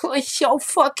 I'm so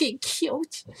fucking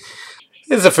cute.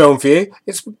 Here's a film for you.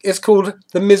 It's called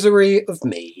The Misery of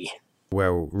Me.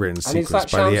 Well written And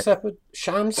sequence is that by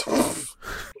Shams?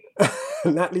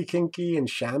 Natalie Kinky and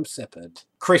Sham Seppard.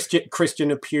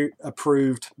 Christian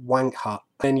approved wank hut.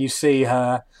 Then you see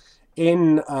her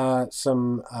in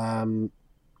some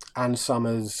Ann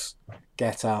Summers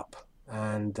get up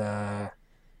and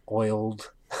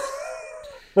oiled.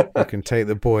 You can take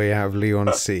the boy out of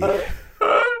Leon C.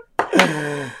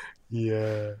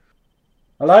 Yeah.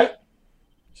 Hello?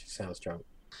 She sounds drunk.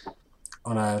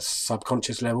 on a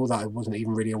subconscious level that I wasn't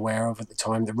even really aware of at the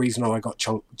time. The reason I got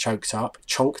chonked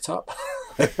up.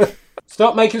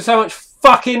 Stop making so much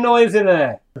fucking noise in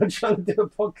there. I'm trying to do a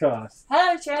podcast.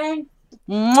 Hello, Jane.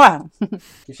 Mwah.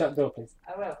 You shut the door, please.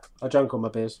 I will. I drank all my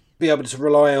beers. Be able to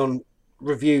rely on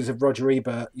reviews of Roger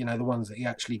Ebert, you know, the ones that he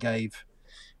actually gave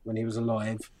when he was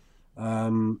alive.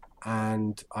 And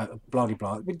blah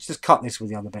blah. We just cut this with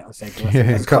the other bit. I said,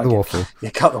 yeah, cut the waffle. Yeah,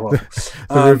 cut the waffle.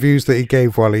 The reviews that he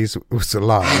gave while he was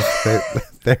alive,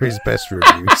 they're his best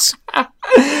reviews.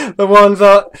 The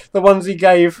ones he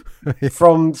gave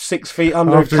from 6 feet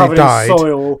under, after covered he died, in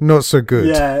soil. Not so good.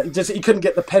 Yeah, he couldn't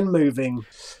get the pen moving.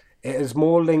 It has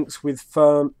more links with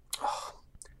It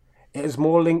has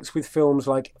more links with films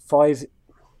like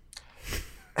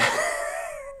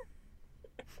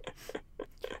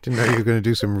Didn't know you were going to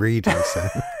do some reading, Sam.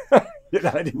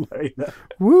 Yeah, I didn't know either.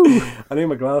 Woo! I need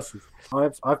my glasses.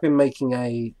 I've been making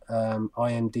a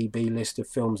IMDb list of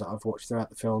films that I've watched throughout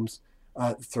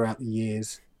the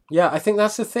years. Yeah, I think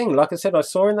that's the thing. Like I said, I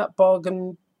saw in that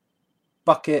bargain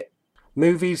bucket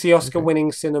movies the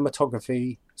Oscar-winning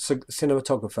cinematographer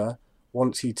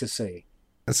wants you to see.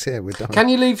 That's it. We're done. Can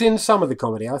you leave in some of the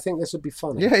comedy? I think this would be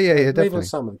funny. Yeah, definitely. Leave in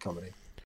some of the comedy.